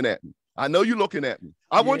they're looking at me. I know you're looking at me.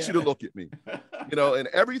 I want you to look at me. You know, and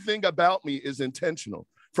everything about me is intentional.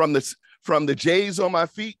 From the J's on my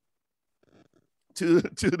feet to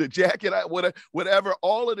the jacket, whatever,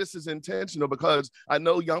 all of this is intentional because I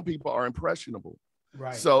know young people are impressionable.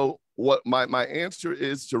 Right. So what my answer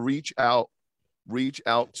is to reach out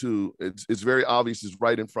to, it's very obvious, it's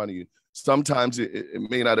right in front of you. Sometimes it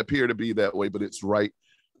may not appear to be that way, but it's right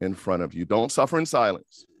in front of you. Don't suffer in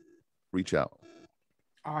silence. Reach out.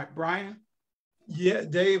 All right, Brian. Yeah,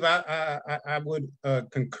 Dave, I would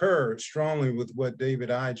concur strongly with what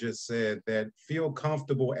David I just said, that feel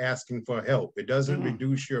comfortable asking for help. It doesn't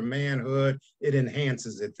reduce your manhood, it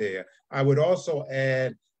enhances it there. I would also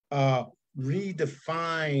add,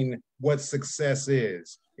 redefine what success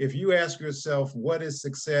is. If you ask yourself, what is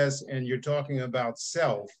success, and you're talking about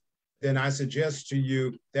self, then I suggest to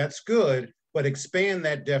you, that's good, but expand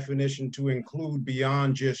that definition to include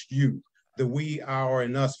beyond just you. The we, our,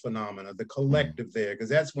 and us phenomena, the collective there, because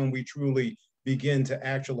that's when we truly begin to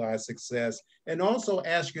actualize success. And also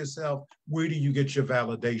ask yourself, where do you get your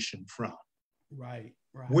validation from? Right.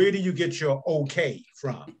 Where do you get your okay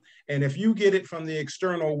from? And if you get it from the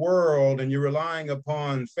external world and you're relying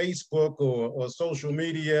upon Facebook or social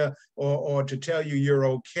media or to tell you you're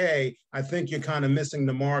okay, I think you're kind of missing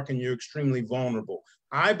the mark and you're extremely vulnerable.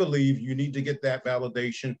 I believe you need to get that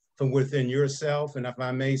validation from within yourself, and if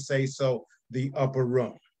I may say so, the upper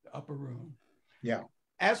room. The upper room. Yeah.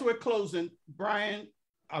 As we're closing, Brian,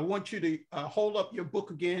 I want you to hold up your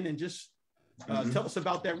book again and just tell us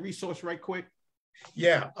about that resource right quick.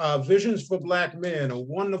 Yeah, Visions for Black Men, a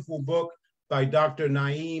wonderful book by Dr.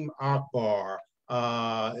 Naeem Akbar.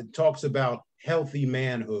 It talks about healthy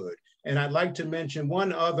manhood. And I'd like to mention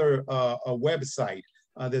one other a website.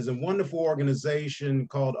 There's a wonderful organization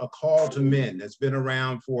called A Call to Men that's been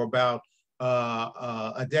around for about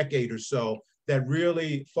a decade or so that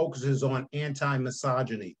really focuses on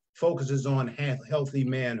anti-misogyny, focuses on healthy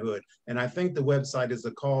manhood. And I think the website is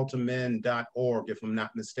acalltomen.org, if I'm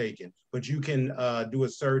not mistaken. But you can do a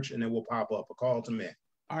search and it will pop up, A Call to Men.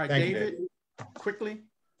 All right, Thank David, you. Quickly,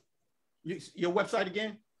 your website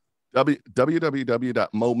again?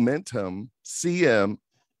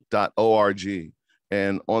 www.momentumcm.org.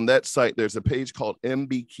 And on that site, there's a page called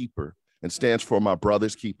MB Keeper, and stands for My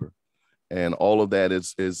Brother's Keeper. And all of that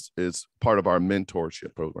is part of our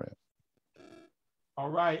mentorship program. All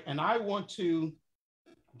right, and I want to,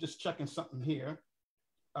 I'm just checking something here.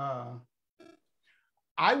 I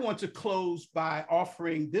want to close by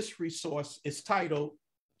offering this resource. It's titled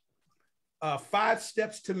 5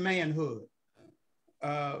 Steps to Manhood.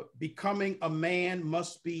 Becoming a Man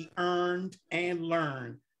Must Be Earned and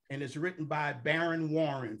Learned, and it's written by Baron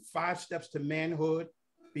Warren. 5 Steps to Manhood.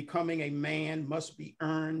 Becoming a Man Must Be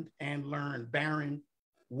Earned and Learned, Baron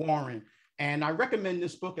Warren. And I recommend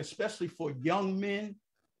this book, especially for young men,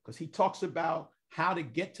 because he talks about how to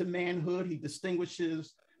get to manhood. He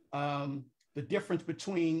distinguishes the difference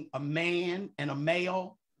between a man and a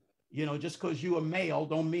male. You know, just because you're a male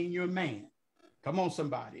don't mean you're a man. Come on,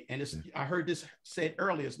 somebody. And it's, I heard this said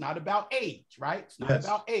earlier, it's not about age, right? It's not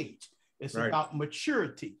about age. It's about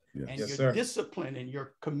maturity and your discipline and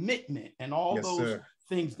your commitment and all those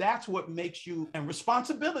things. That's what makes you, and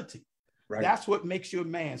responsibility. Right. That's what makes you a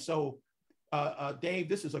man. So, Dave,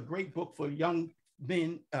 this is a great book for young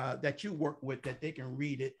men that you work with, that they can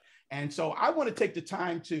read it. And so I want to take the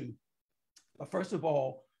time to, first of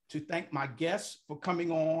all, to thank my guests for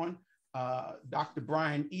coming on, Dr.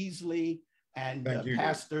 Brian Easley and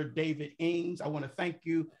Pastor David Ings. I want to thank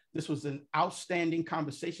you. This was an outstanding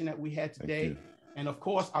conversation that we had today. And of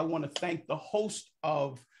course, I want to thank the host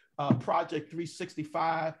of Project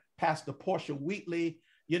 365, Pastor Portia Wheatley.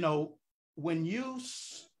 You know, when you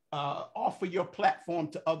offer your platform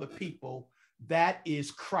to other people, that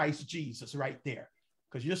is Christ Jesus right there.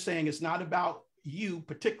 Because you're saying it's not about you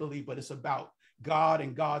particularly, but it's about God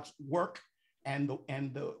and God's work and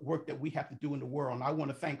the work that we have to do in the world. And I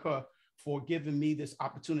want to thank her for giving me this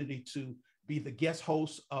opportunity to be the guest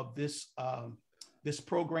host of this this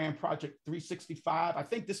program, Project 365. I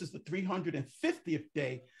think this is the 350th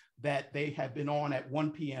day that they have been on at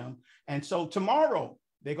 1 p.m. And so tomorrow,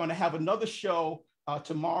 they're going to have another show.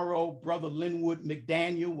 Tomorrow, Brother Linwood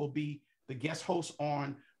McDaniel will be the guest host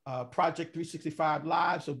on Project 365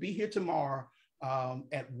 Live. So be here tomorrow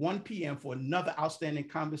at 1 p.m. for another outstanding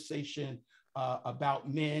conversation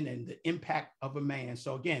about men and the impact of a man.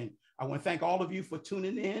 So again, I want to thank all of you for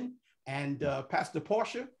tuning in. And Pastor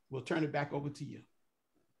Portia, we'll turn it back over to you.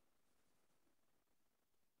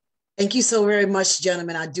 Thank you so very much,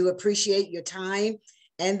 gentlemen. I do appreciate your time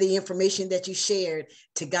and the information that you shared.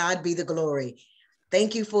 To God be the glory.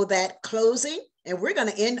 Thank you for that closing. And we're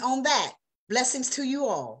going to end on that. Blessings to you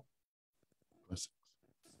all.